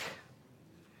Ghost.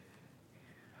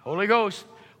 Holy Ghost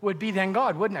would be then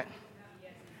God, wouldn't it?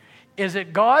 Is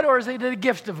it God or is it a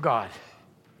gift of God?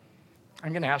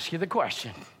 I'm going to ask you the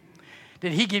question.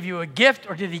 Did he give you a gift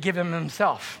or did he give him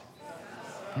himself?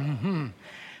 Mm-hmm.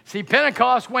 See,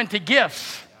 Pentecost went to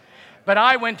gifts, but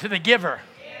I went to the giver.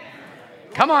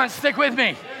 Come on, stick with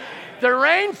me. The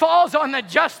rain falls on the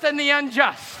just and the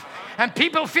unjust, and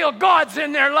people feel God's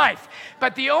in their life.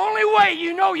 But the only way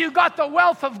you know you got the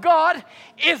wealth of God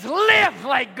is live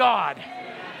like God.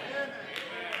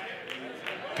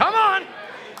 Come on.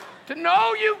 To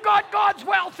know you've got God's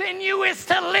wealth in you is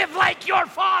to live like your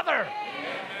Father.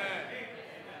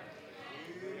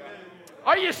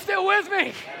 Are you still with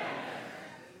me?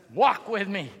 Walk with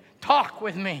me. Talk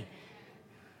with me.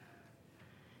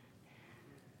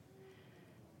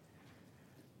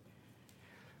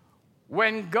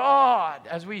 When God,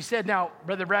 as we said now,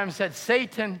 Brother Branham said,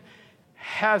 Satan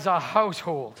has a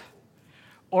household,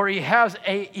 or he has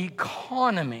an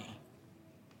economy.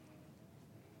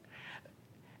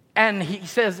 And he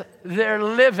says they're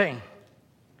living,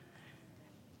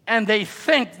 and they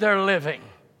think they're living,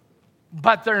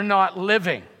 but they're not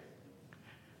living.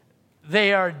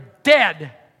 They are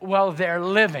dead while they're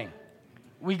living.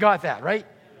 We got that, right?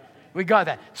 We got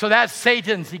that. So that's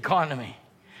Satan's economy.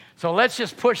 So let's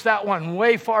just push that one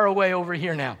way far away over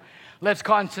here now. Let's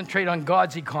concentrate on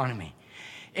God's economy.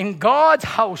 In God's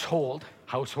household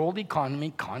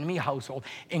economy, household,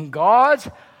 in God's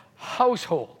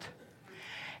household,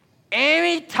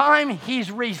 anytime he's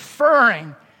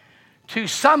referring to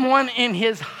someone in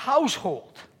his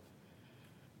household,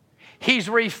 he's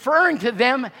referring to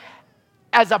them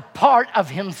as a part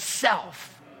of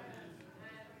himself.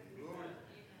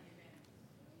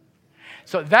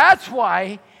 So that's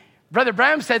why Brother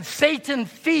Branham said Satan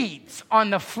feeds on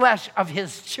the flesh of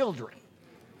his children.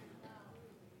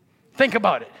 Think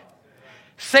about it.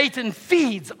 Satan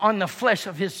feeds on the flesh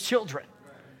of his children.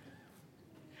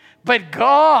 But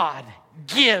God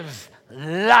gives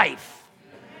life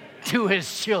to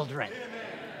his children.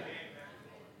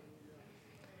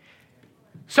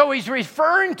 So he's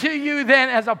referring to you then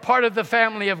as a part of the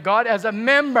family of God, as a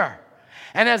member.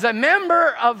 And as a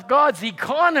member of God's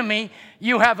economy,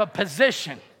 you have a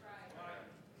position.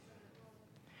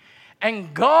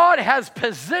 And God has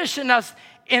positioned us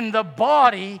in the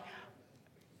body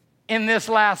in this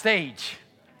last age.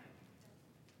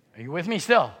 Are you with me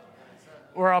still?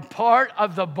 We're a part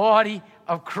of the body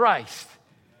of Christ.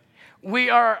 We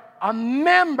are a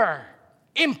member,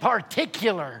 in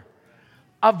particular,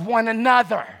 of one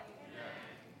another.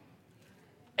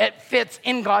 It fits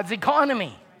in God's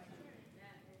economy.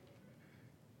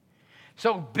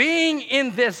 So being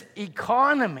in this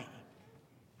economy,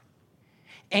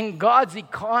 in God's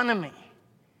economy.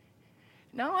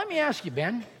 Now let me ask you,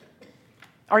 Ben,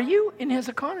 are you in his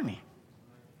economy?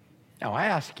 Now I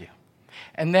ask you.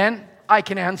 And then I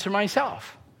can answer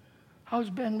myself. How's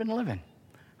Ben been living?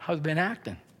 How's Ben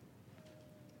acting?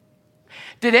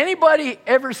 Did anybody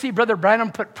ever see Brother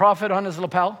Branham put prophet on his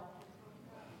lapel?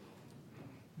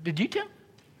 Did you, Tim?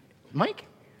 Mike?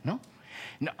 No?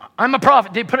 No. I'm a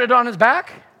prophet. Did he put it on his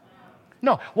back?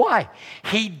 No. Why?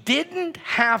 He didn't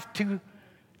have to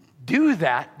do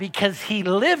that because he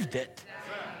lived it.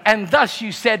 And thus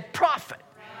you said prophet.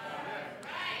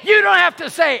 You don't have to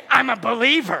say, I'm a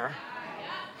believer.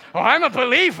 Or I'm a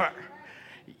believer.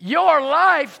 Your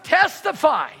life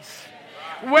testifies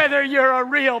whether you're a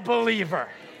real believer.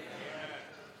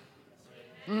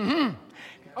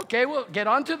 Okay, we'll get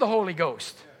on to the Holy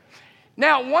Ghost.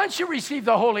 Now, once you receive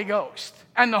the Holy Ghost,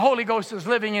 and the Holy Ghost is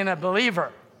living in a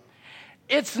believer,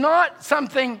 it's not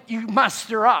something you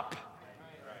muster up.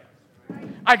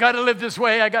 I got to live this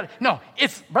way. No,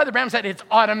 it's, Brother Branham said, it's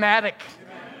automatic.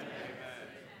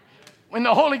 When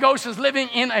the Holy Ghost is living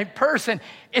in a person,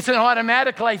 it's an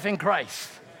automatic life in Christ.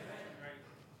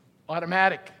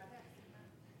 Automatic.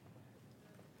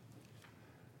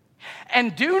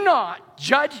 And do not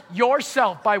judge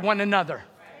yourself by one another.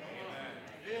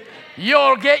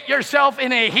 You'll get yourself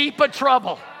in a heap of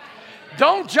trouble.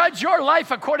 Don't judge your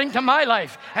life according to my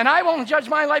life. And I won't judge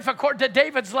my life according to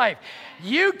David's life.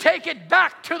 You take it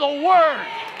back to the Word.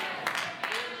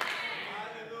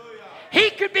 He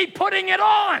could be putting it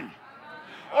on.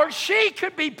 Or she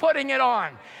could be putting it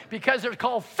on. Because they're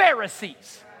called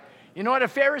Pharisees. You know what a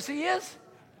Pharisee is?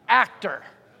 Actor.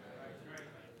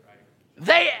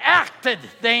 They acted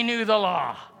they knew the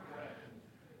law.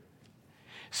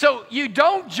 So you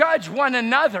don't judge one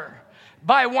another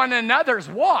by one another's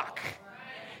walk.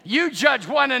 You judge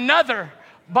one another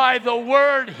by the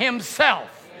Word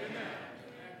Himself.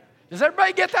 Does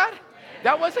everybody get that?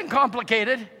 That wasn't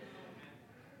complicated.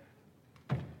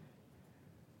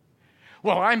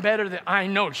 Well, I'm better than I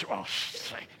know.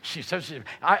 She says,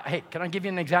 hey, can I give you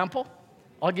an example?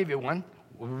 I'll give you one,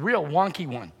 a real wonky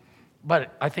one,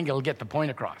 but I think it'll get the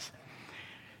point across.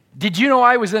 Did you know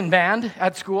I was in band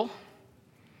at school?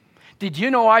 Did you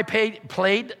know I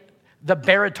played the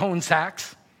baritone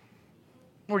sax?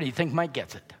 Where do you think Mike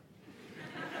gets it?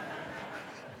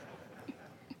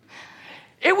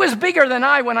 It was bigger than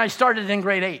I when I started in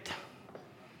grade 8.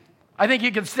 I think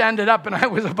you could stand it up, and I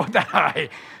was about that high.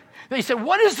 They said,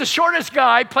 what is the shortest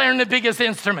guy playing the biggest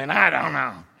instrument? I don't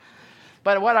know.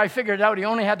 But what I figured out, he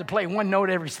only had to play one note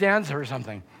every stanza or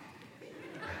something.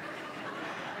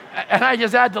 And I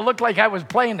just had to look like I was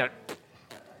playing it.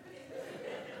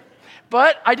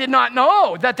 But I did not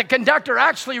know that the conductor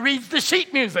actually reads the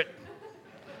sheet music.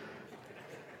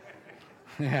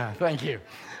 Yeah, thank you.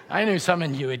 I knew some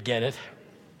of you would get it.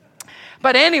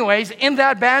 But anyways, in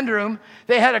that band room,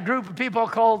 they had a group of people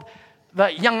called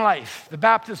the Young Life. The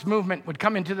Baptist movement would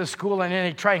come into the school, and then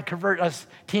they'd try and convert us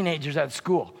teenagers at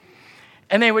school.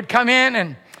 And they would come in,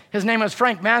 and his name was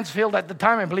Frank Mansfield at the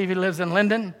time. I believe he lives in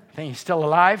Linden. I think he's still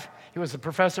alive. He was a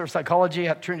professor of psychology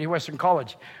at Trinity Western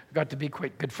College. We got to be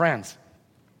quite good friends.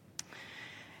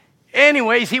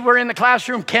 Anyways, he were in the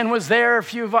classroom. Ken was there, a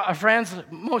few of our friends,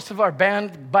 most of our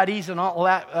band buddies and all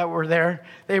that were there.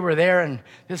 They were there, and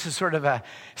this is sort of a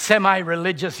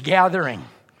semi-religious gathering.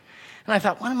 And I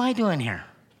thought, what am I doing here?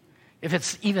 If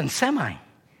it's even semi.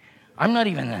 I'm not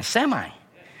even a semi.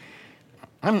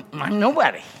 I'm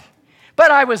nobody.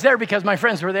 But I was there because my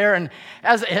friends were there, and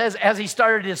as he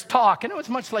started his talk, and it was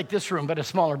much like this room, but a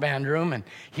smaller band room, and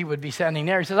he would be standing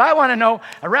there. He says, I want to know,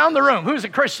 around the room, who's a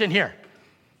Christian here?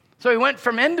 So he went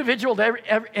from individual to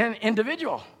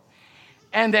individual.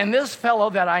 And then this fellow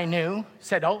that I knew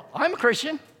said, oh, I'm a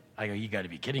Christian. I go, you got to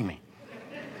be kidding me.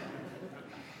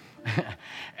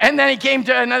 And then he came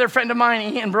to another friend of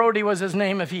mine, Ian Brody was his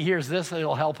name. If he hears this,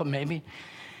 it'll help him maybe.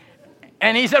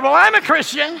 And he said, well, I'm a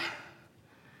Christian.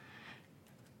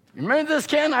 You remember this,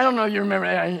 Ken? I don't know if you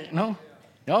remember. No?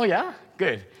 Oh, yeah?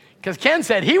 Good. Because Ken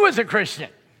said he was a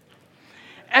Christian.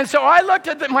 And so I looked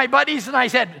at my buddies and I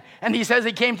said, and he says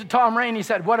he came to Tom Ray and he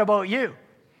said, what about you?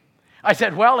 I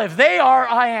said, well, if they are,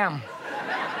 I am.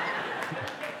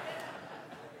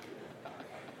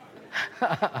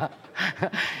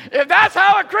 If that's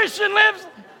how a Christian lives,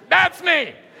 that's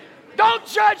me. Don't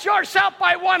judge yourself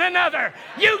by one another.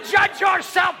 You judge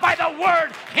yourself by the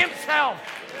Word Himself.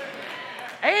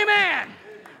 Amen.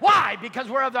 Why? Because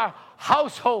we're of the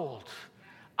household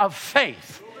of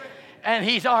faith. And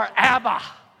He's our Abba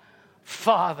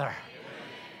Father.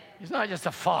 He's not just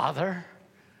a father.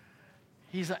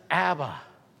 He's an Abba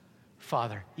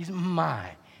Father. He's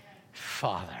my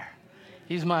Father.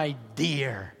 He's my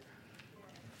dear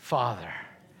Father.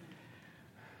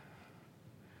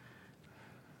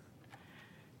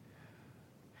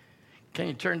 Can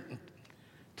you turn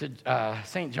to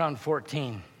St. John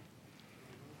 14?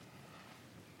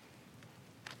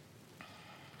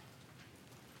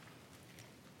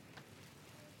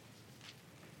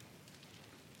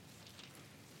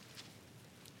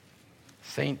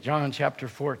 St. John chapter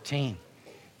 14.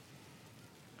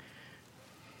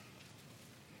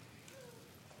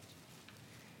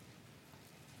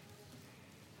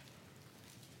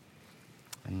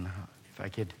 And if I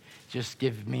could just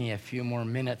give me a few more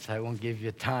minutes, I won't give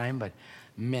you time, but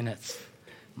minutes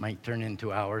might turn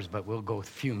into hours, but we'll go a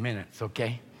few minutes,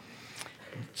 okay?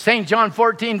 St. John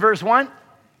 14, verse 1.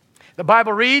 The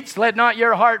Bible reads, let not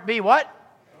your heart be what?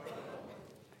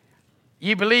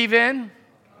 Ye believe in?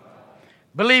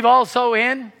 Believe also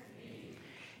in?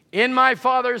 In my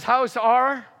Father's house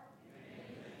are?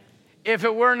 If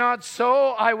it were not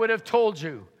so, I would have told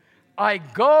you. I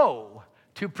go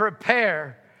to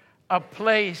prepare a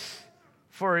place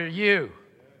for you.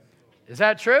 Is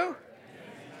that true?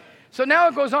 So now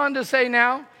it goes on to say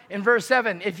now, in verse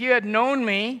 7, if you had known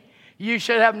me, you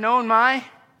should have known my...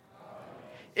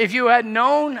 If you had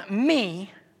known me,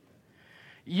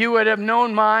 you would have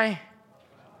known my...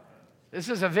 This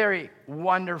is a very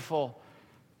wonderful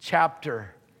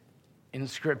chapter in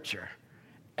Scripture.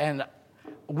 And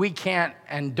we can't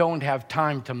and don't have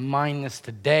time to mine this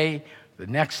today, the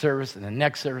next service, and the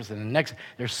next service, and the next.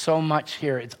 There's so much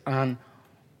here. It's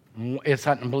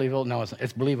unbelievable. No,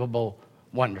 it's believable,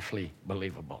 wonderfully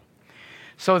believable.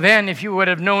 So then, if you would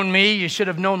have known me, you should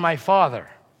have known my Father.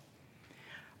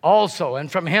 also,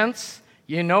 and from hence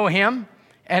you know him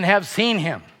and have seen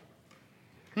him.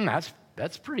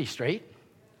 That's pretty straight.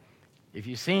 If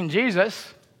you've seen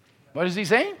Jesus, what is he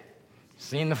saying?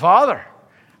 Seen the Father.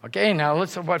 Okay, now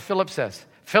listen to what Philip says.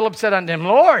 Philip said unto him,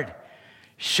 Lord,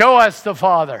 show us the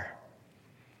Father,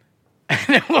 and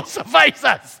it will suffice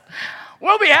us.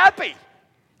 We'll be happy.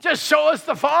 Just show us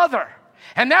the Father.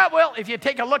 And that will, if you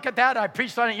take a look at that, I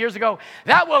preached on it years ago,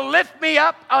 that will lift me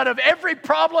up out of every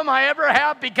problem I ever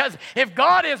have, because if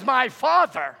God is my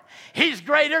Father, he's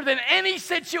greater than any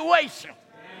situation,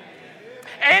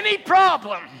 any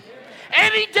problem,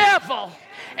 any devil,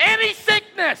 any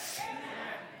sickness.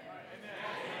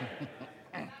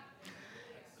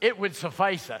 It would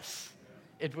suffice us.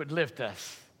 It would lift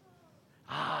us.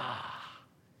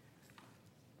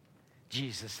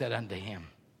 Jesus said unto him,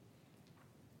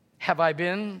 have I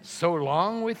been so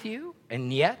long with you,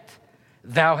 and yet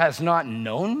thou hast not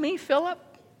known me, Philip?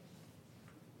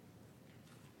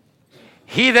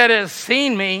 He that has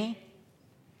seen me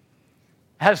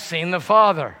has seen the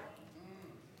Father.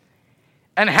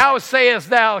 And how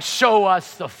sayest thou, show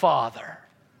us the Father?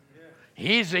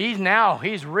 He's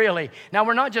really, now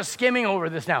we're not just skimming over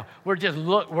this now.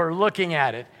 We're looking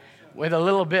at it with a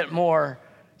little bit more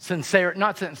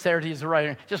not sincerity is the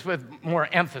right, just with more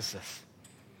emphasis.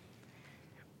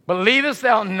 Believest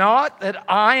thou not that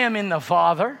I am in the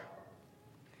Father,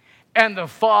 and the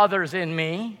Father's in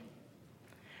me?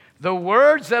 The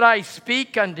words that I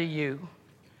speak unto you,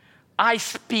 I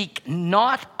speak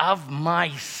not of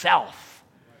myself.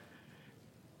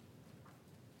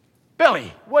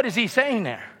 Billy, what is he saying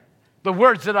there? The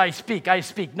words that I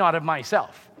speak not of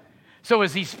myself. So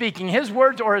is he speaking his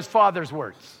words or his Father's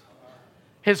words?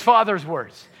 His Father's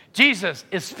words. Jesus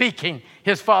is speaking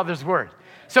his Father's word.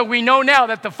 So we know now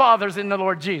that the Father's in the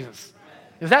Lord Jesus.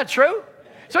 Is that true?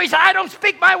 So he said, I don't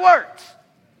speak my words.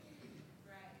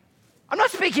 I'm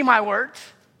not speaking my words.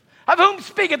 Of whom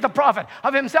speaketh the prophet?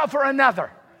 Of himself or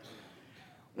another?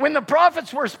 When the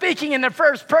prophets were speaking in the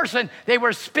first person, they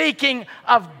were speaking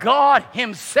of God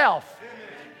himself.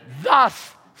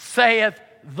 Thus saith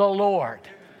the Lord.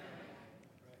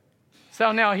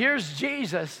 So now here's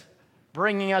Jesus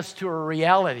bringing us to a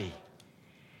reality.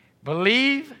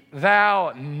 Believe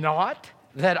thou not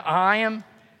that I am,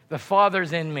 the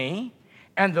Father's in me,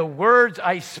 and the words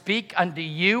I speak unto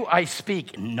you, I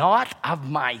speak not of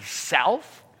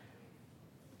myself,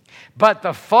 but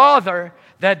the Father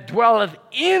that dwelleth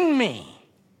in me,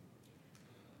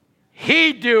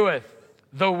 he doeth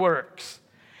the works.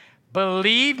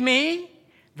 Believe me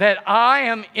that I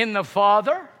am in the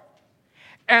Father,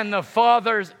 and the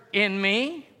Father's in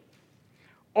me,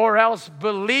 or else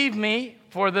believe me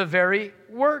for the very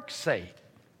work's sake.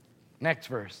 Next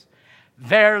verse.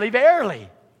 Verily, verily,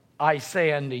 I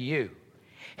say unto you,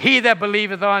 he that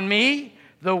believeth on me,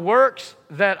 the works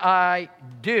that I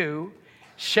do,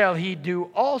 shall he do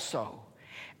also.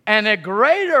 And a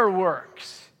greater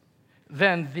works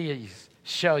than these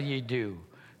shall ye do,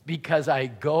 because I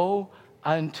go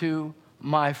unto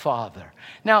my Father.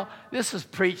 Now, this is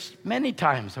preached many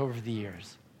times over the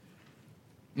years.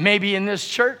 Maybe in this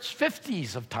church,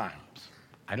 50s of times.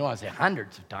 I don't want to say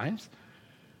hundreds of times.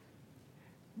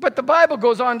 But the Bible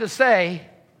goes on to say,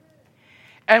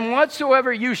 and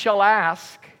whatsoever you shall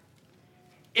ask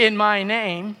in my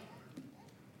name,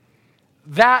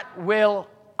 that will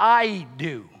I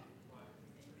do.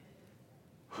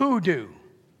 Who do?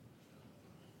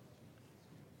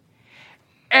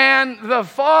 And the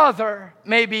Father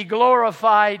may be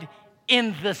glorified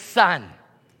in the Son.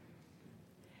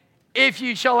 If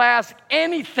you shall ask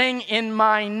anything in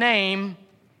my name,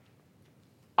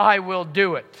 I will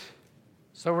do it.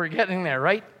 So we're getting there,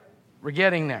 right? We're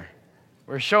getting there.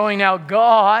 We're showing now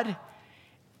God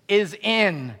is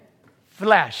in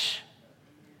flesh.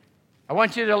 I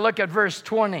want you to look at verse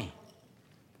 20.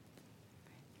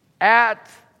 At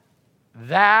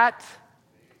that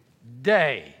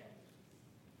day,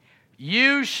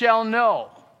 you shall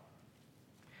know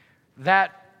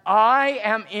that I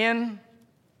am in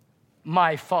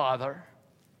my Father,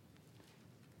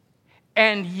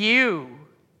 and you,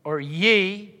 or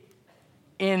ye,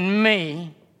 in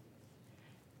me,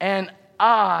 and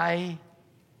I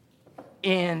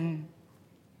in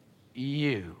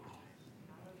you.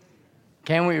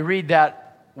 Can we read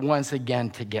that once again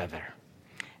together?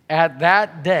 At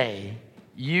that day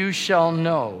you shall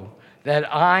know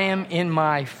that I am in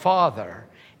my Father,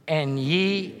 and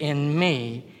ye in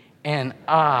me, and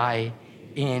I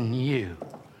in you.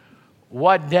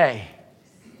 What day?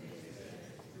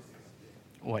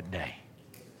 What day?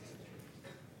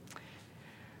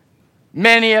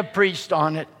 Many have preached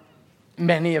on it.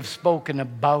 Many have spoken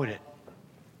about it.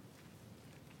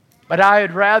 But I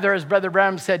would rather, as Brother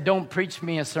Branham said, don't preach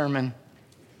me a sermon,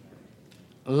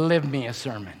 live me a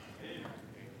sermon.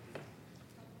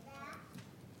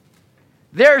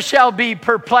 There shall be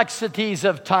perplexities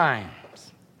of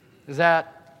times. Is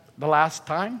that the last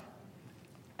time?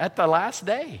 At the last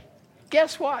day.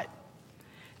 Guess what?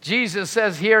 Jesus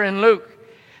says here in Luke,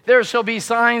 there shall be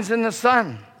signs in the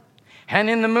sun and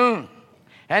in the moon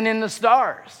and in the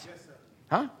stars.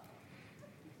 Huh?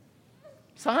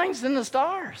 Signs in the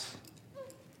stars.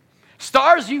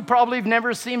 Stars you probably have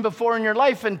never seen before in your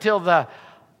life until the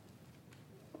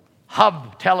Hubble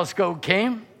telescope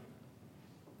came.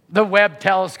 The Webb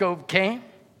telescope came.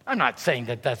 I'm not saying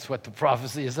that that's what the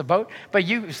prophecy is about, but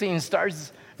you've seen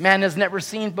stars man has never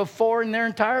seen before in their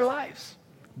entire lives.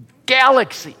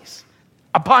 Galaxies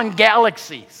upon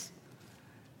galaxies.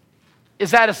 Is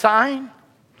that a sign?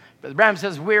 But Branham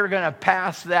says we're going to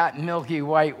pass that Milky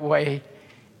White way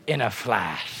in a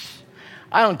flash.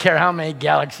 I don't care how many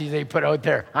galaxies they put out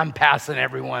there. I'm passing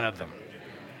every one of them.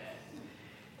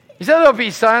 He said there'll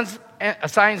be signs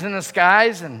in the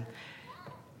skies, and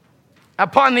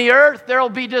upon the earth there will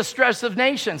be distress of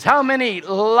nations. How many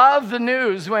love the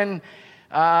news when,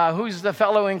 who's the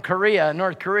fellow in Korea,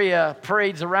 North Korea,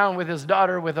 parades around with his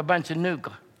daughter with a bunch of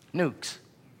nukes?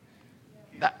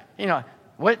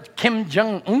 What, Kim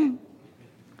Jong-un?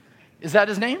 Is that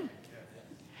his name?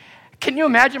 Can you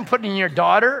imagine putting your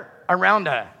daughter around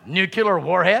a nuclear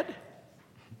warhead?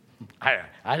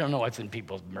 I don't know what's in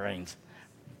people's brains.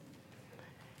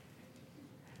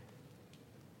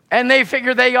 And they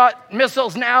figure they got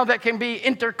missiles now that can be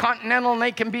intercontinental and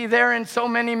they can be there in so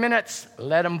many minutes.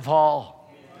 Let them fall.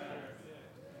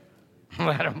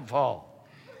 Let them fall.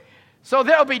 So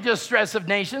there'll be distress of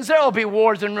nations. There'll be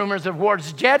wars and rumors of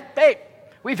wars. Jed, hey,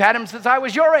 we've had them since I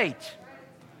was your age.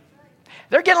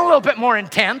 They're getting a little bit more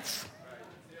intense.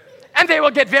 And they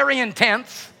will get very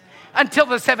intense until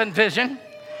the seventh vision,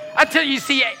 until you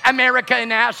see America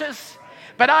in ashes.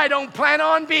 But I don't plan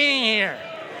on being here.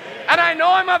 And I know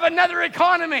I'm of another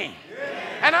economy.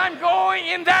 And I'm going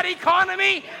in that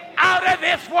economy out of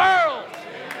this world.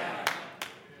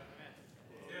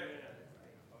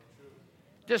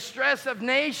 Distress of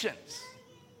nations.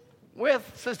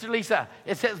 With Sister Lisa,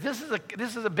 it says this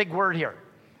is a big word here.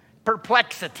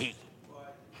 Perplexity.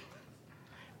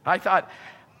 I thought,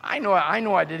 I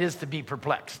know what it is to be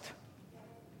perplexed.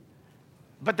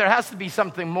 But there has to be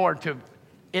something more to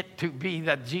it to be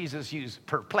that Jesus used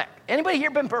perplexed. Anybody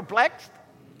here been perplexed?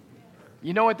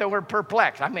 You know what the word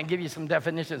perplexed? I'm going to give you some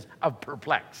definitions of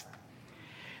perplexed.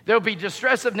 There will be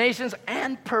distress of nations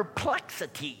and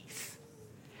perplexities.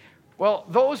 Well,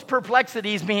 those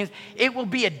perplexities means it will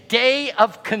be a day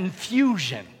of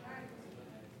confusion.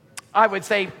 I would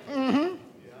say,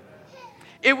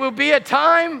 It will be a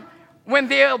time when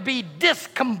they'll be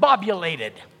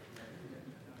discombobulated.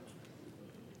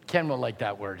 Ken will like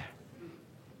that word.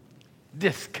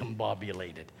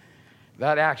 Discombobulated.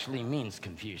 That actually means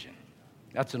confusion.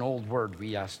 That's an old word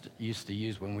we used to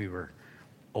use when we were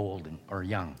old or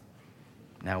young.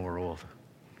 Now we're old.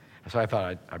 So I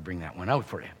thought I'd bring that one out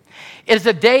for you. It's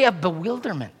a day of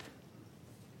bewilderment.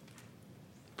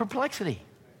 Perplexity.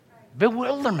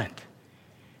 Bewilderment.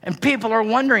 And people are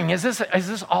wondering, is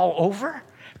this all over?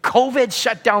 COVID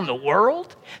shut down the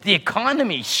world. The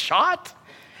economy shot.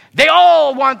 They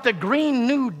all want the Green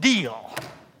New Deal.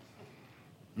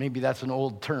 Maybe that's an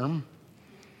old term.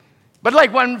 But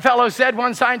like one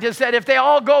scientist said, if they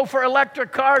all go for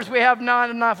electric cars, we have not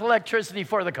enough electricity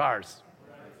for the cars.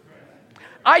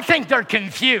 I think they're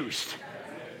confused.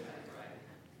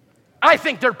 I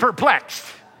think they're perplexed.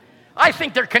 I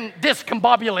think they're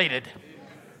discombobulated.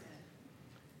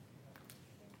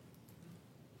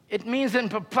 It means in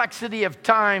perplexity of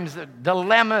times, the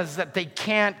dilemmas that they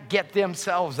can't get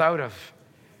themselves out of.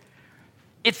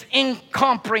 It's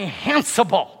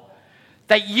incomprehensible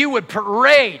that you would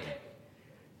parade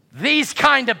these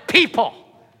kind of people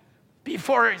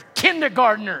before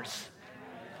kindergartners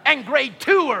and grade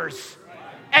 2ers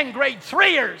and grade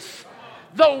 3ers.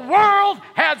 The world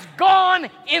has gone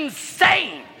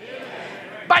insane.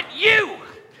 But you,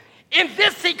 in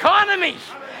this economy,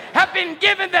 have been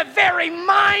given the very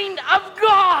mind of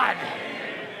God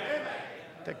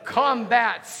to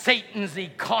combat Satan's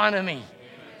economy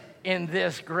in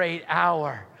this great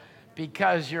hour,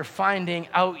 because you're finding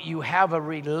out you have a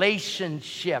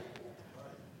relationship.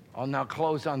 I'll now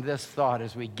close on this thought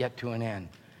as we get to an end.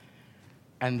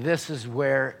 And this is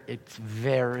where it's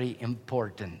very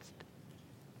important.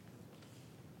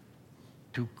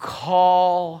 To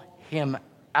call him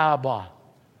Abba,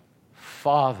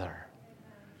 Father,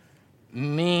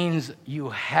 means you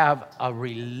have a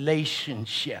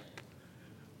relationship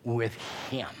with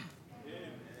him.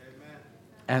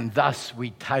 And thus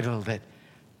we titled it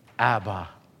Abba,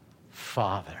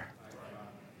 Father.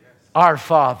 Our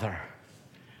Father,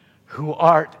 who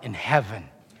art in heaven,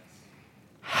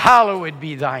 hallowed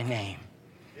be thy name.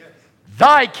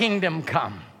 Thy kingdom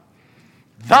come.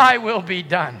 Thy will be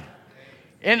done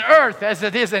in earth as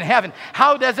it is in heaven.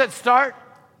 How does it start?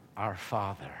 Our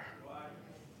Father.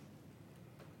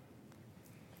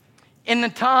 In the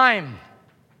time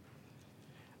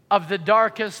of the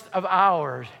darkest of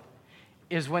hours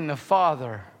is when the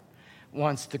Father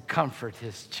wants to comfort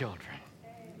his children.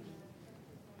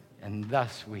 And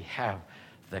thus we have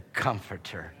the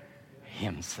Comforter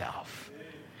himself.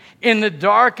 In the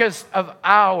darkest of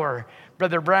hour,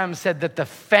 Brother Branham said that the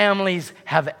families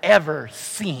have ever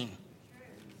seen.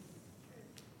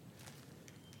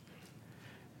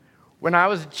 When I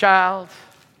was a child,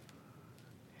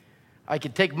 I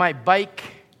could take my bike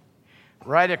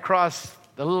right across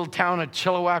the little town of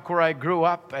Chilliwack where I grew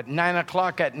up at 9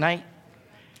 o'clock at night.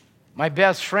 My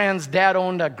best friend's dad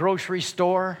owned a grocery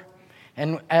store.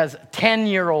 And as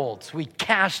 10-year-olds, we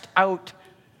cashed out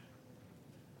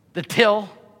the till,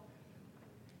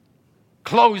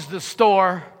 closed the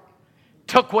store,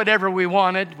 took whatever we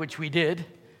wanted, which we did,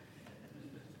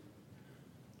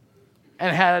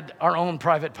 and had our own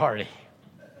private party.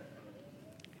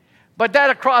 But that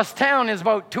across town is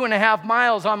about 2.5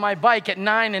 miles on my bike at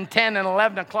 9 and 10 and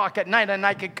 11 o'clock at night, and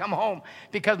I could come home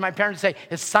because my parents say,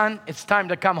 son, it's time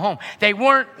to come home. They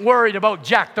weren't worried about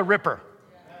Jack the Ripper.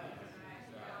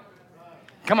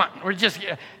 Come on,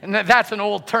 and that's an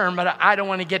old term, but I don't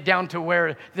want to get down to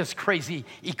where this crazy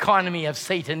economy of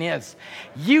Satan is.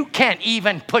 You can't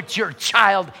even put your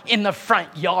child in the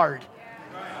front yard.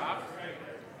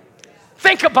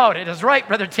 Think about it. It's right,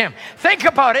 Brother Tim. Think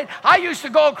about it. I used to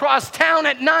go across town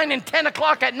at 9 and 10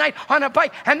 o'clock at night on a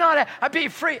bike and I'd be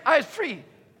free. I was free.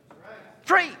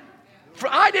 Free.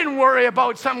 I didn't worry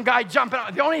about some guy jumping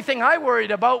out. The only thing I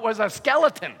worried about was a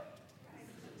skeleton.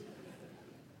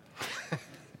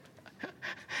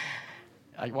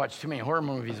 I watched too many horror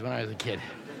movies when I was a kid.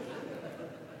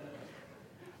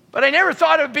 But I never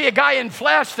thought it would be a guy in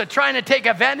flesh that's trying to take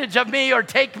advantage of me or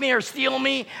take me or steal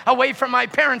me away from my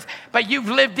parents. But you've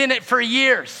lived in it for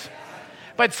years.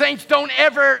 But saints, don't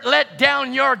ever let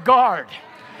down your guard.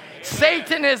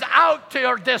 Satan is out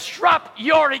to disrupt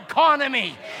your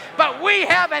economy. But we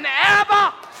have an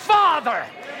Abba Father.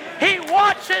 He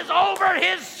watches over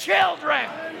his children.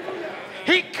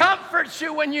 He comforts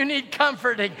you when you need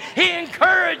comforting. He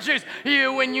encourages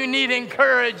you when you need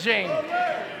encouraging.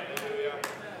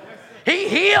 He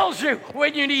heals you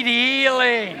when you need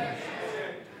healing.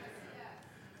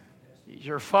 He's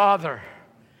your Father.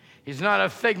 He's not a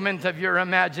figment of your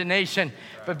imagination.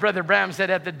 But Brother Branham said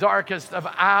at the darkest of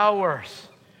hours,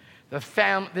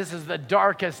 this is the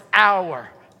darkest hour.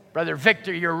 Brother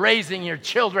Victor, you're raising your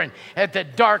children at the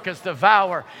darkest of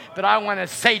hour. But I want to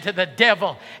say to the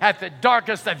devil, at the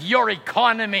darkest of your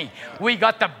economy, we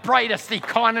got the brightest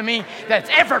economy that's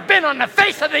ever been on the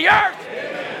face of the earth.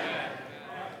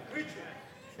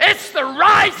 It's the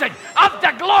rising of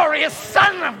the glorious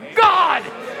Son of God.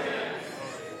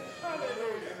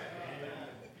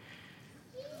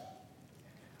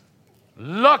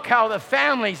 Look how the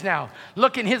families now,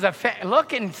 look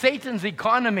in Satan's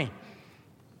economy.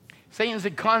 Satan's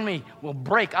economy will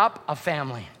break up a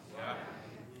family.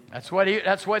 That's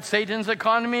what Satan's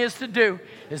economy is to do,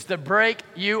 is to break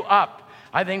you up.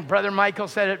 I think Brother Michael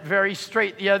said it very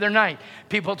straight the other night.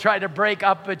 People try to break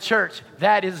up a church.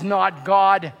 That is not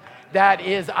God. That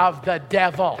is of the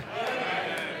devil.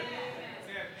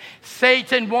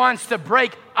 Satan wants to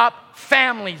break up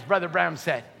families, Brother Branham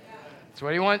said. That's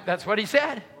what he wants. That's what he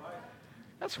said.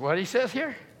 That's what he says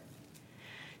here.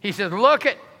 He says, look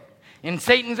at in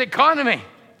Satan's economy,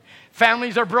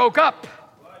 families are broke up.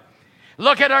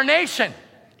 Look at our nation.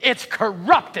 It's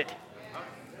corrupted.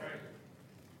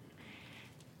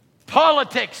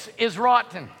 Politics is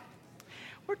rotten.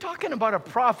 We're talking about a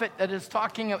prophet that is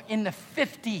talking in the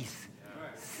 50s,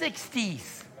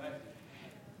 60s.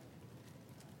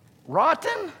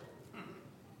 Rotten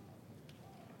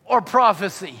or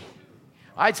prophecy?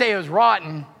 I'd say it was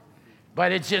rotten,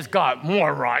 but it just got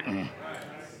more rotten.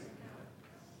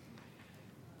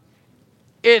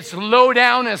 It's low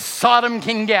down as Sodom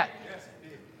can get.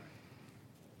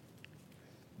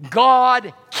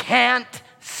 God can't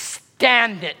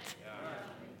stand it.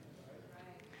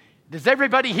 Does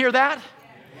everybody hear that?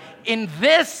 In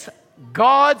this,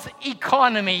 God's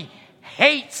economy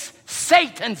hates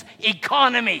Satan's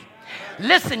economy.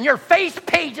 Listen, your face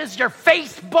pages, your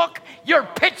Facebook, your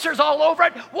pictures all over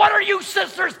it. What are you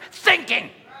sisters thinking?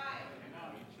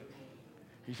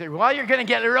 You say, well, you're going to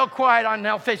get real quiet on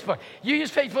now Facebook. You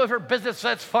use Facebook for business,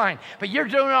 that's fine. But you're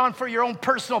doing it on for your own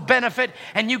personal benefit,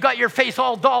 and you got your face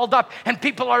all dolled up, and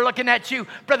people are looking at you.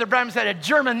 Brother Branham said a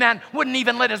German man wouldn't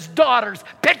even let his daughter's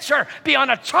picture be on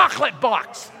a chocolate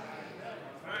box.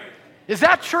 Is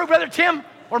that true, Brother Tim?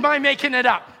 Or am I making it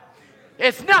up?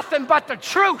 It's nothing but the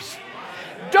truth.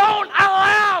 Don't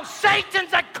allow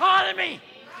Satan's economy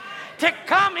to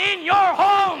come in your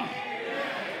home.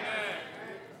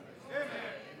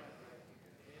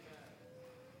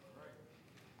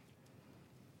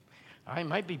 I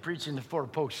might be preaching the 4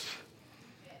 posts.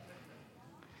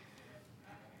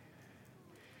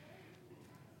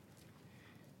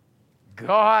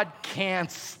 God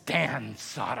can't stand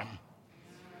Sodom.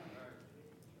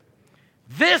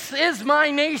 This is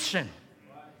my nation.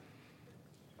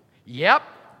 Yep,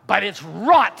 but it's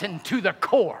rotten to the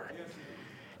core.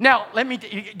 Now, let me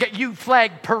get you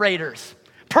flag paraders.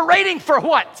 Parading for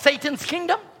what? Satan's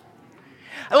kingdom?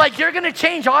 Like you're going to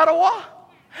change Ottawa?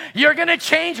 You're going to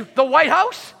change the White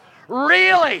House?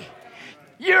 Really?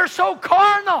 You're so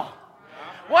carnal.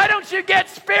 Why don't you get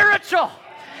spiritual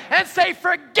and say,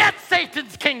 forget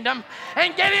Satan's kingdom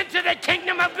and get into the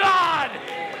kingdom of God?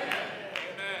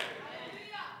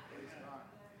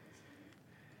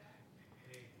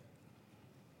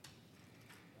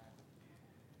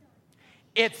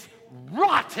 It's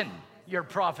rotten, your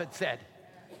prophet said.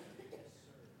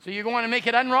 So you want to make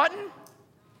it unrotten?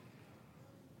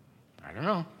 I don't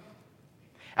know.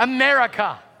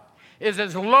 America is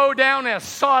as low down as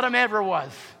Sodom ever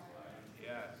was.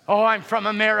 Oh, I'm from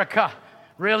America.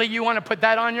 Really? You want to put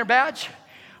that on your badge?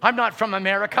 I'm not from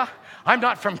America. I'm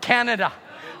not from Canada.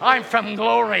 I'm from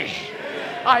glory.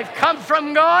 I've come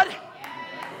from God,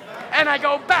 and I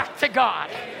go back to God.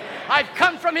 I've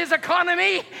come from His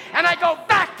economy, and I go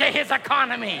back to His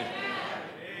economy.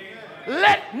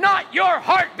 Let not your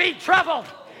heart be troubled,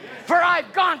 for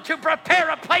I've gone to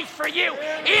prepare a place for you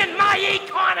in my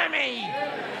economy.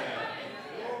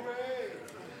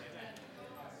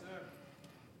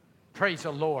 Praise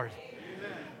the Lord.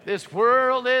 This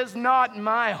world is not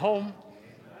my home.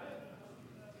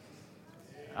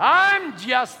 I'm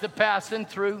just a passing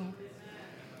through.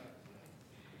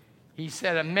 He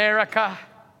said, America.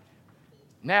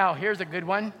 Now, here's a good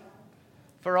one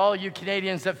for all you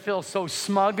Canadians that feel so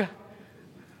smug.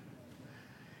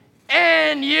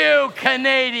 And you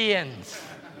Canadians.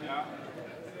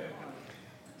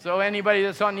 So anybody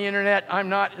that's on the internet, I'm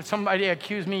not, somebody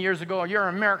accused me years ago, you're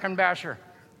an American basher.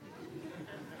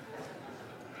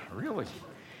 Really?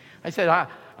 I said,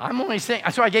 I'm only saying,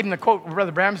 so I gave him the quote where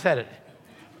Brother Branham said it.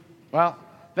 Well,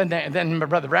 then my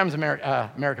Brother Branham's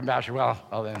American basher,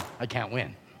 well, then I can't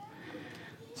win.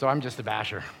 So I'm just a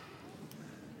basher.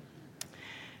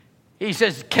 He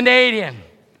says, Canadian,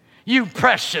 you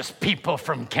precious people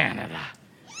from Canada.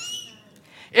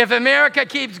 If America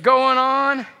keeps going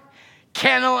on,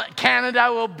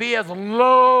 Canada will be as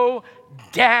low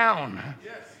down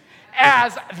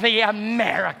as the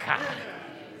America.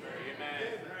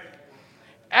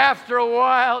 After a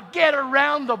while, get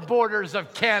around the borders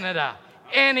of Canada,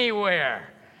 anywhere.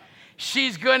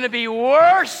 She's going to be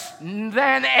worse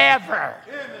than ever.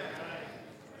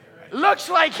 Looks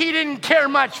like he didn't care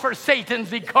much for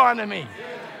Satan's economy.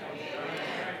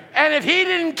 And if he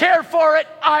didn't care for it,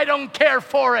 I don't care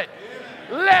for it.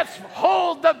 Let's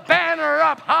hold the banner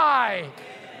up high.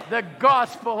 The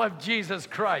gospel of Jesus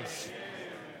Christ.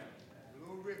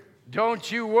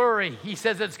 Don't you worry. He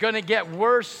says it's going to get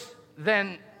worse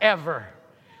than ever.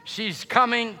 She's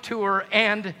coming to her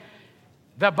end.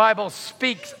 The Bible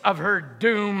speaks of her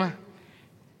doom.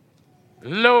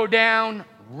 Low down,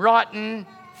 rotten,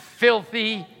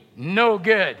 filthy, no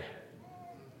good.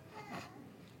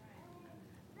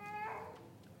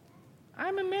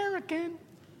 I'm American.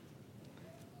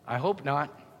 I hope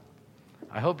not.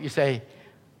 I hope you say,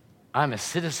 I'm a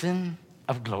citizen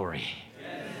of glory.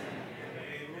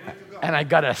 And I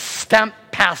got a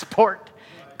stamped passport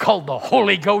called the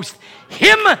Holy Ghost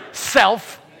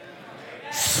Himself,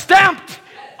 stamped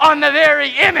on the very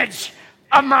image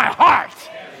of my heart.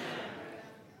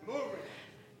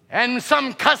 And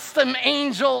some custom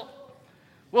angel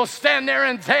will stand there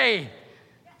and say,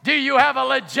 do you have a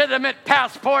legitimate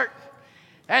passport?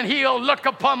 And he'll look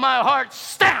upon my heart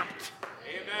stamped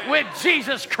with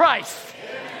Jesus Christ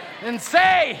and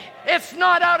say, it's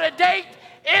not out of date,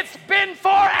 it's been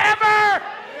forever.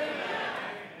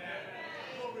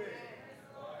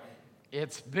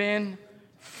 It's been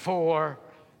forever.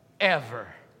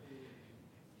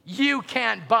 You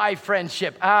can't buy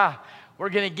friendship. We're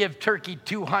going to give Turkey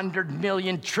 $200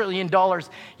 million trillion.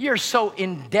 You're so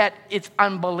in debt, it's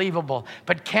unbelievable.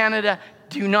 But Canada,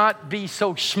 do not be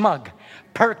so smug.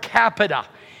 Per capita,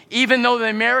 even though the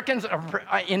Americans are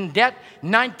in debt,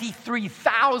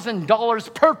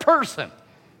 $93,000 per person.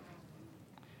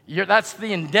 That's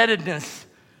the indebtedness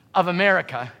of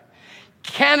America.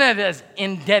 Canada's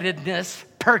indebtedness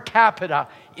per capita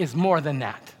is more than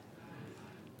that.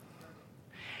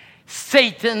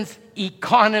 Satan's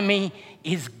economy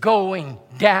is going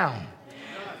down.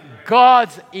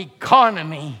 God's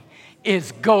economy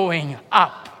is going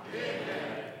up.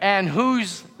 And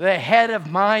who's the head of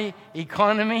my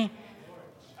economy?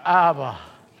 Abba,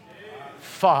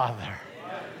 Father,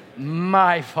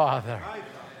 my Father,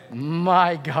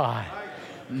 my God,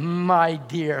 my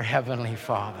dear Heavenly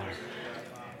Father.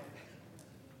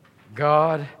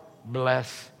 God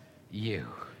bless you.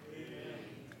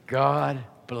 God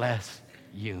bless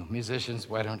you. Musicians,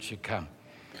 why don't you come?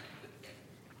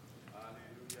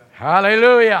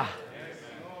 Hallelujah.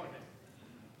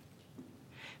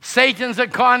 Satan's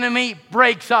economy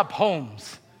breaks up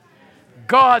homes.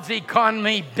 God's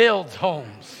economy builds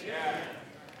homes.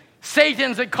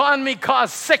 Satan's economy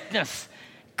causes sickness.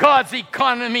 God's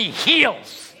economy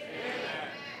heals.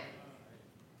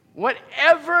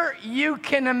 Whatever you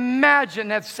can imagine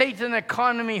that Satan's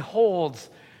economy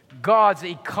holds, God's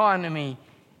economy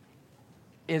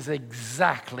is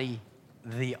exactly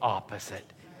the opposite.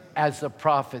 As the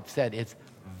prophet said, it's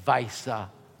vice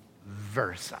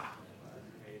versa.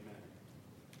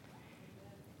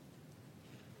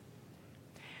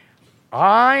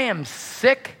 I am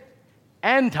sick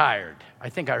and tired. I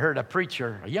think I heard a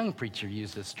young preacher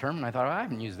use this term, and I thought, I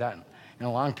haven't used that in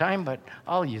a long time, but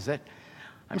I'll use it.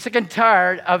 I'm sick and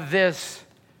tired of this,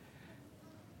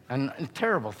 and a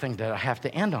terrible thing that I have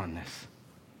to end on this.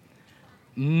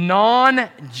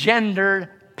 Non-gendered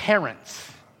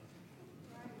parents.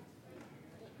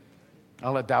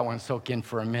 I'll let that one soak in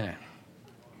for a minute.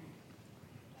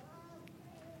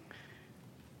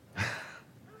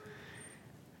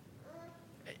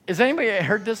 Has anybody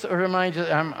heard this, or am I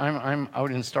just, I'm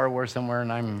out in Star Wars somewhere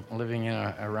and I'm living in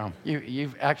a realm?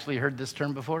 You've actually heard this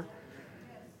term before?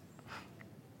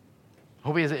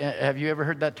 Hobie, have you ever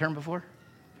heard that term before?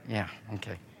 Yeah,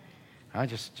 okay. I'm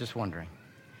just wondering.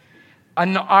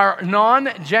 Our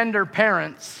non-gender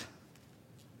parents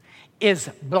is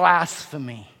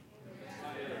blasphemy.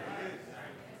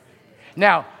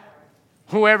 Now,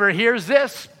 whoever hears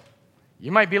this,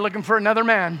 you might be looking for another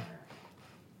man.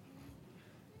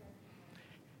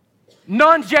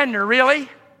 Non-gender, really?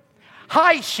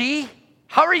 Hi, she.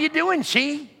 How are you doing,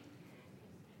 she?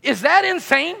 Is that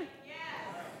insane? Yes.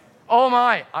 Oh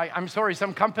my! I'm sorry.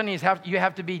 Some companies you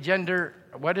have to be gender.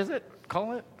 What is it?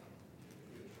 Call it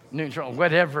neutral.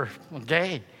 Whatever.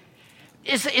 Okay.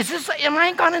 Is this? Am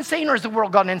I gone insane, or is the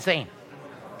world gone insane?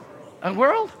 A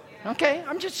world? Okay.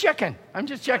 I'm just checking. I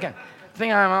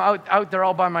think I'm out there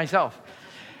all by myself.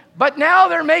 But now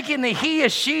they're making the he a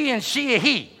she and she a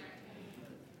he.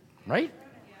 Right?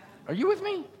 Are you with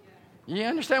me? You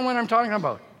understand what I'm talking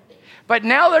about? But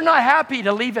now they're not happy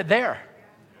to leave it there.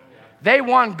 They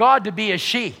want God to be a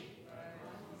she.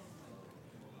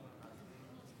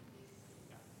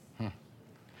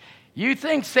 You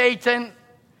think Satan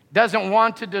doesn't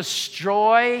want to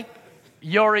destroy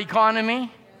your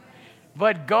economy?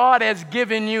 But God has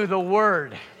given you the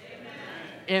word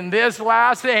in this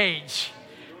last age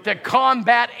to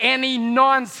combat any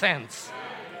nonsense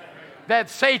that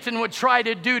Satan would try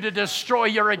to do to destroy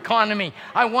your economy.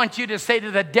 I want you to say to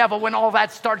the devil when all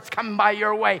that starts coming by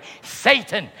your way,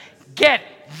 Satan, get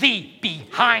thee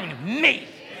behind me.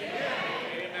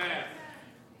 Amen.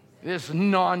 This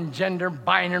non-gender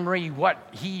binary, what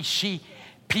he, she,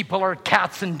 people are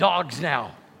cats and dogs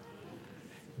now.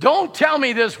 Don't tell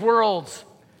me this world's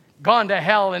gone to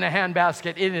hell in a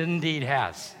handbasket. It indeed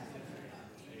has.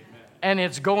 And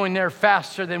it's going there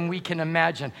faster than we can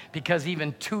imagine, because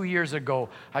even 2 years ago,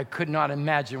 I could not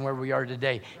imagine where we are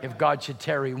today. If God should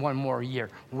tarry one more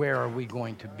year, where are we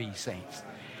going to be, saints?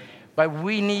 But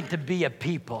we need to be a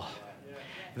people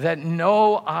that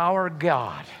know our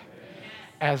God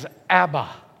as Abba,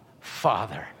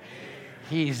 Father.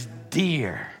 He's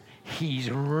dear. He's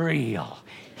real.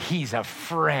 He's a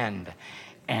friend.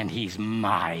 And He's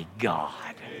my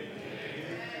God.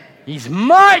 He's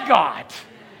my God.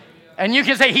 And you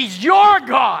can say, He's your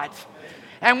God.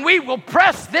 And we will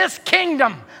press this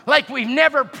kingdom like we've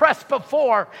never pressed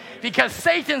before, because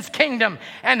Satan's kingdom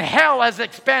and hell has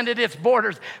expanded its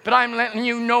borders. But I'm letting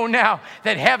you know now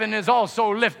that heaven is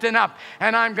also lifting up.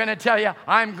 And I'm going to tell you,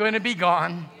 I'm going to be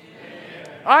gone.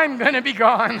 I'm going to be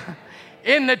gone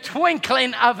in the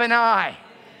twinkling of an eye.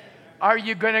 Are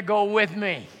you going to go with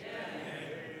me?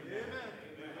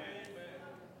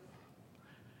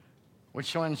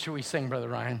 Which one should we sing, Brother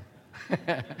Ryan?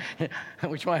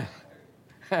 Which one?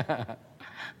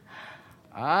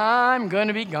 I'm going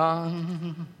to be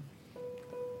gone.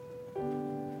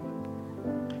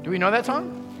 Do we know that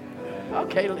song?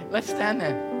 Okay, let's stand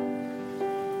then.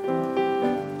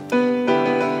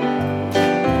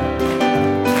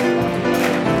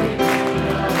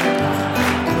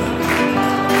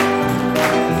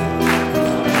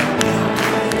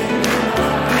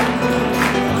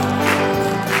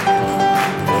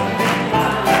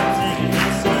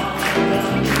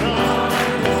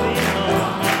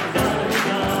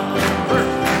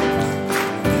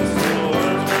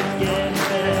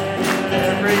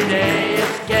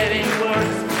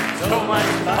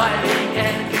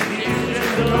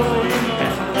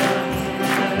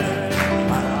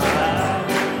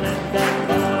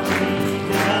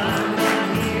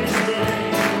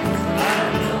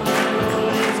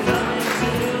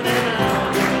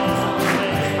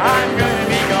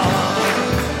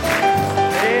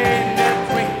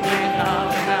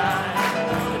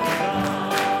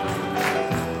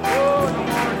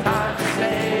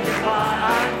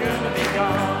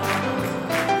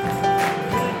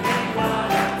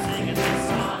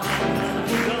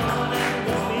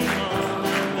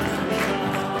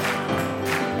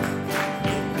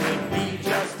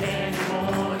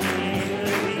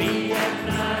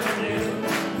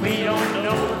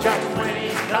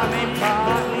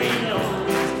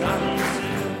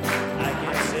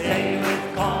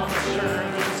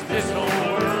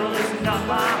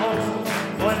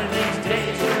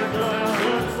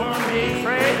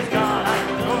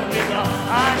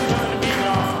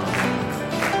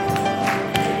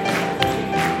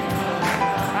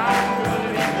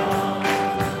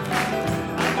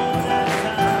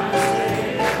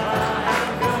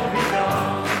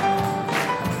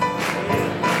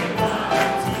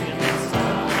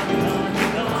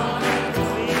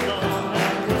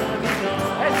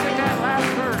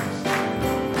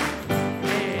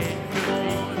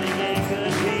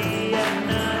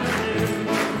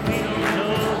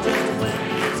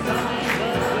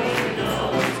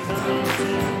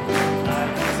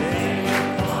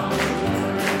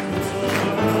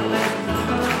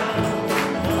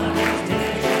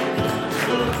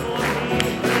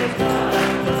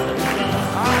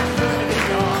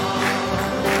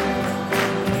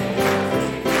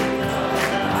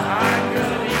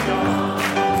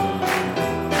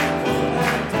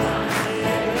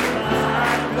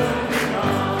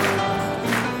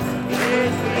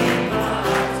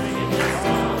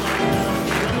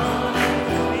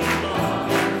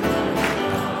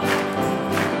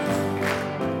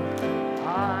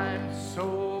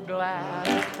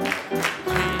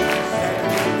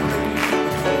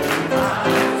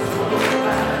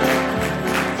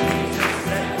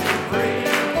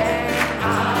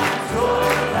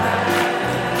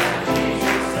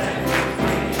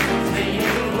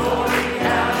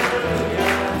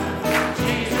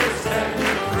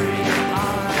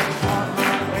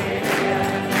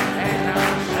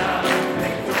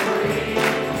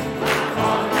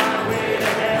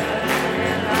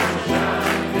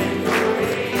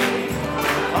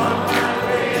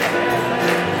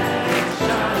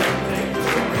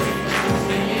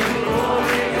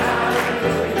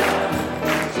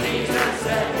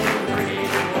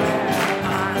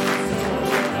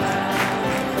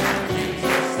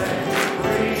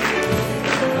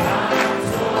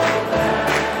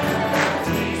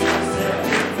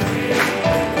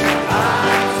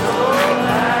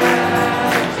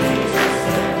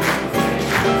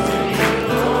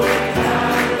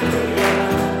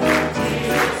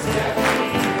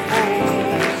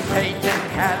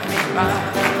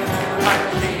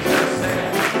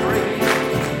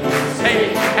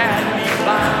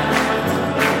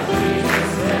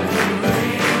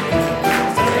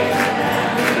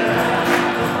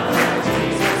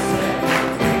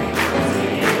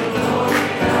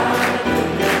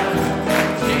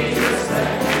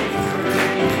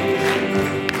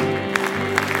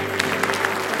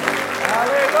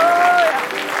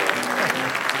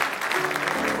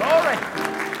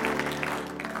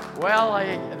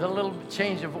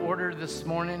 Change of order this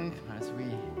morning. As we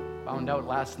found out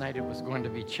last night it was going to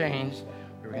be changed.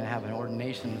 We were going to have an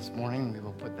ordination this morning. We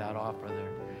will put that off, Brother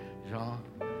Jean.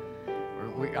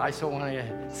 I so want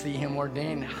to see him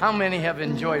ordained. How many have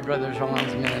enjoyed Brother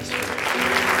Jean's ministry?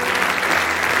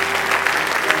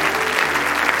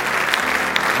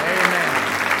 Amen.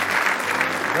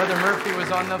 Brother Murphy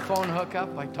was on the phone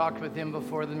hookup. I talked with him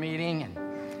before the meeting, and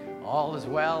all is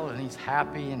well, and he's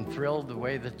happy and thrilled the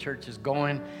way the church is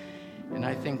going. And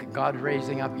I think God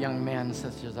raising up young men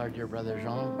such as our dear Brother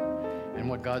Jean And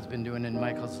what God's been doing in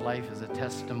Michael's life is a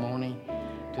testimony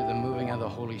to the moving of the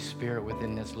Holy Spirit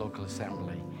within this local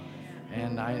assembly.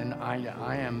 And I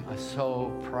am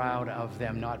so proud of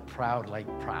them, not proud like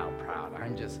proud.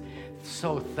 I'm just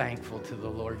so thankful to the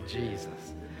Lord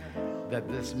Jesus that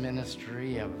this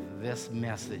ministry of this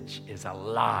message is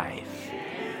alive.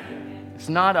 It's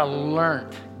not a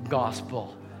learnt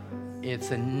gospel.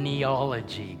 It's a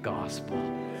neology gospel.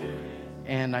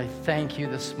 And I thank you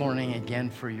this morning again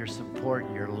for your support,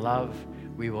 your love.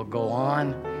 We will go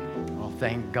on. I'll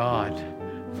thank God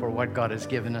for what God has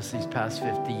given us these past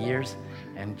 50 years,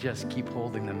 and just keep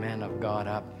holding the men of God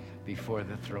up before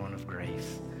the throne of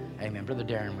grace. Amen. Brother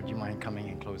Darren, would you mind coming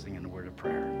and closing in a word of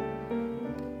prayer?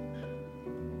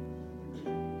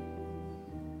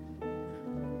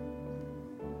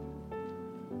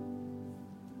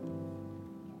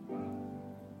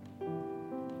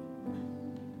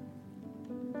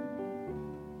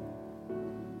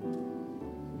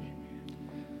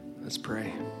 Let's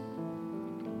pray.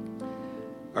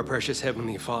 Our precious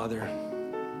Heavenly Father,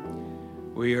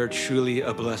 we are truly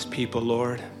a blessed people,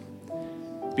 Lord,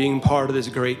 being part of this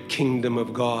great kingdom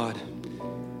of God.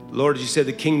 Lord, you said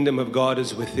the kingdom of God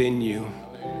is within you.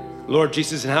 Lord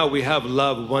Jesus, and how we have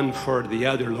love one for the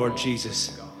other, Lord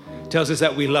Jesus, tells us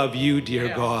that we love you, dear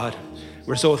God.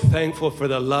 We're so thankful for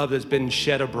the love that's been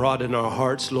shed abroad in our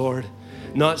hearts, Lord.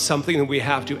 Not something that we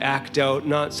have to act out,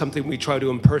 not something we try to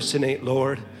impersonate,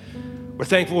 Lord. We're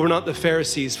thankful we're not the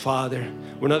Pharisees, Father.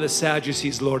 We're not the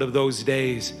Sadducees, Lord, of those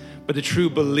days, but the true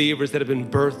believers that have been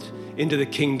birthed into the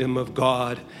kingdom of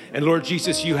God. And Lord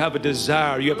Jesus, you have a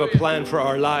desire, you have a plan for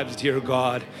our lives, dear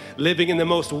God. Living in the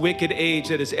most wicked age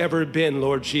that has ever been,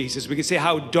 Lord Jesus. We can say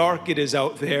how dark it is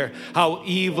out there, how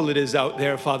evil it is out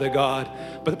there, Father God.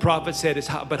 But the prophet said,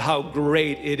 but how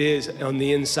great it is on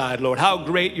the inside, Lord. How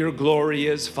great your glory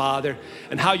is, Father,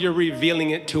 and how you're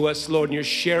revealing it to us, Lord, and you're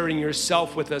sharing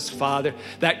yourself with us, Father.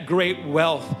 That great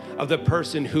wealth of the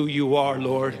person who you are,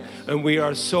 Lord. And we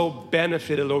are so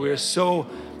benefited, Lord. We are so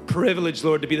privileged,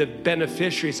 Lord, to be the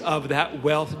beneficiaries of that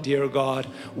wealth, dear God.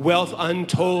 Wealth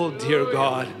untold, dear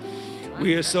God.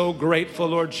 We are so grateful,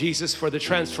 Lord Jesus, for the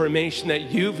transformation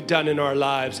that you've done in our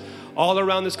lives. All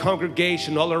around this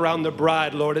congregation, all around the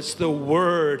bride, Lord. It's the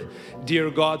word, dear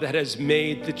God, that has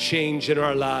made the change in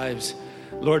our lives.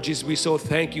 Lord Jesus, we so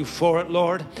thank you for it,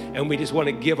 Lord. And we just want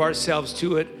to give ourselves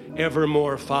to it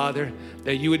evermore, Father,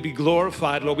 that you would be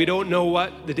glorified, Lord. We don't know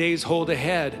what the days hold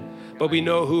ahead, but we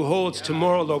know who holds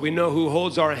tomorrow, Lord. We know who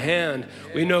holds our hand.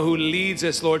 We know who leads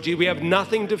us, Lord Jesus. We have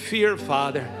nothing to fear,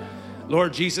 Father.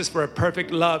 Lord Jesus, for a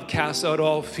perfect love casts out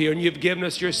all fear. And you've given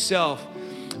us yourself,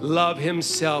 love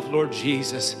himself, Lord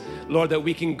Jesus. Lord, that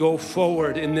we can go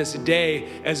forward in this day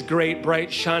as great,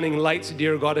 bright, shining lights,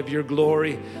 dear God, of your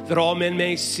glory, that all men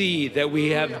may see that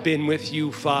we have been with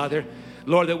you, Father.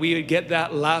 Lord, that we would get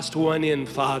that last one in,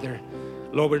 Father.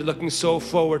 Lord, we're looking so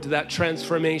forward to that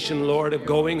transformation, Lord, of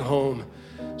going home.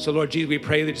 So, Lord Jesus, we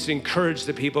pray that you just encourage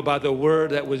the people by the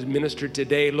word that was ministered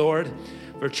today, Lord.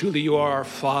 For truly you are our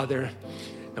Father,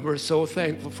 and we're so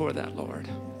thankful for that, Lord.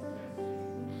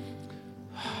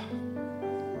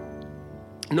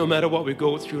 No matter what we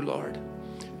go through, Lord,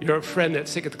 you're a friend that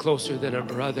sticketh closer than a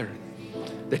brother.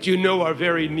 That you know our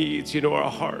very needs, you know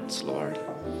our hearts, Lord.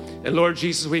 And Lord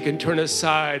Jesus, we can turn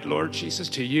aside, Lord Jesus,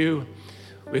 to you.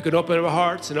 We can open our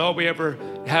hearts, and all we ever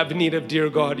have need of, dear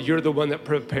God, you're the one that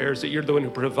prepares it. You're the one who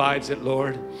provides it,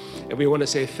 Lord. And we want to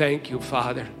say thank you,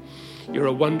 Father. You're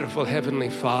a wonderful Heavenly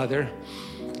Father.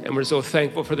 And we're so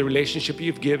thankful for the relationship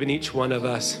you've given each one of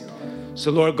us.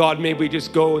 So, Lord God, may we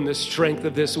just go in the strength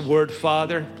of this word,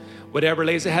 Father. Whatever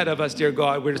lays ahead of us, dear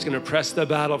God, we're just going to press the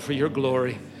battle for your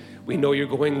glory. We know you're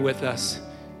going with us.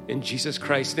 In Jesus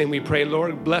Christ's name we pray.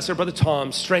 Lord, bless our brother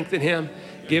Tom. Strengthen him.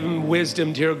 Give him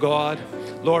wisdom, dear God.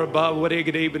 Lord, above what he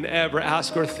could even ever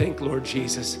ask or think, Lord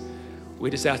Jesus. We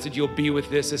just ask that you'll be with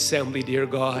this assembly, dear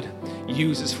God.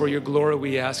 Use us for your glory,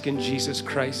 we ask in Jesus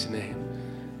Christ's name.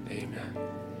 Amen.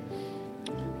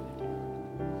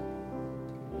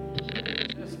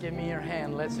 Just give me your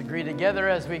hand. Let's agree together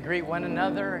as we greet one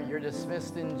another. You're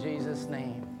dismissed in Jesus'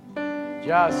 name.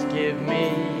 Just give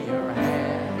me your hand.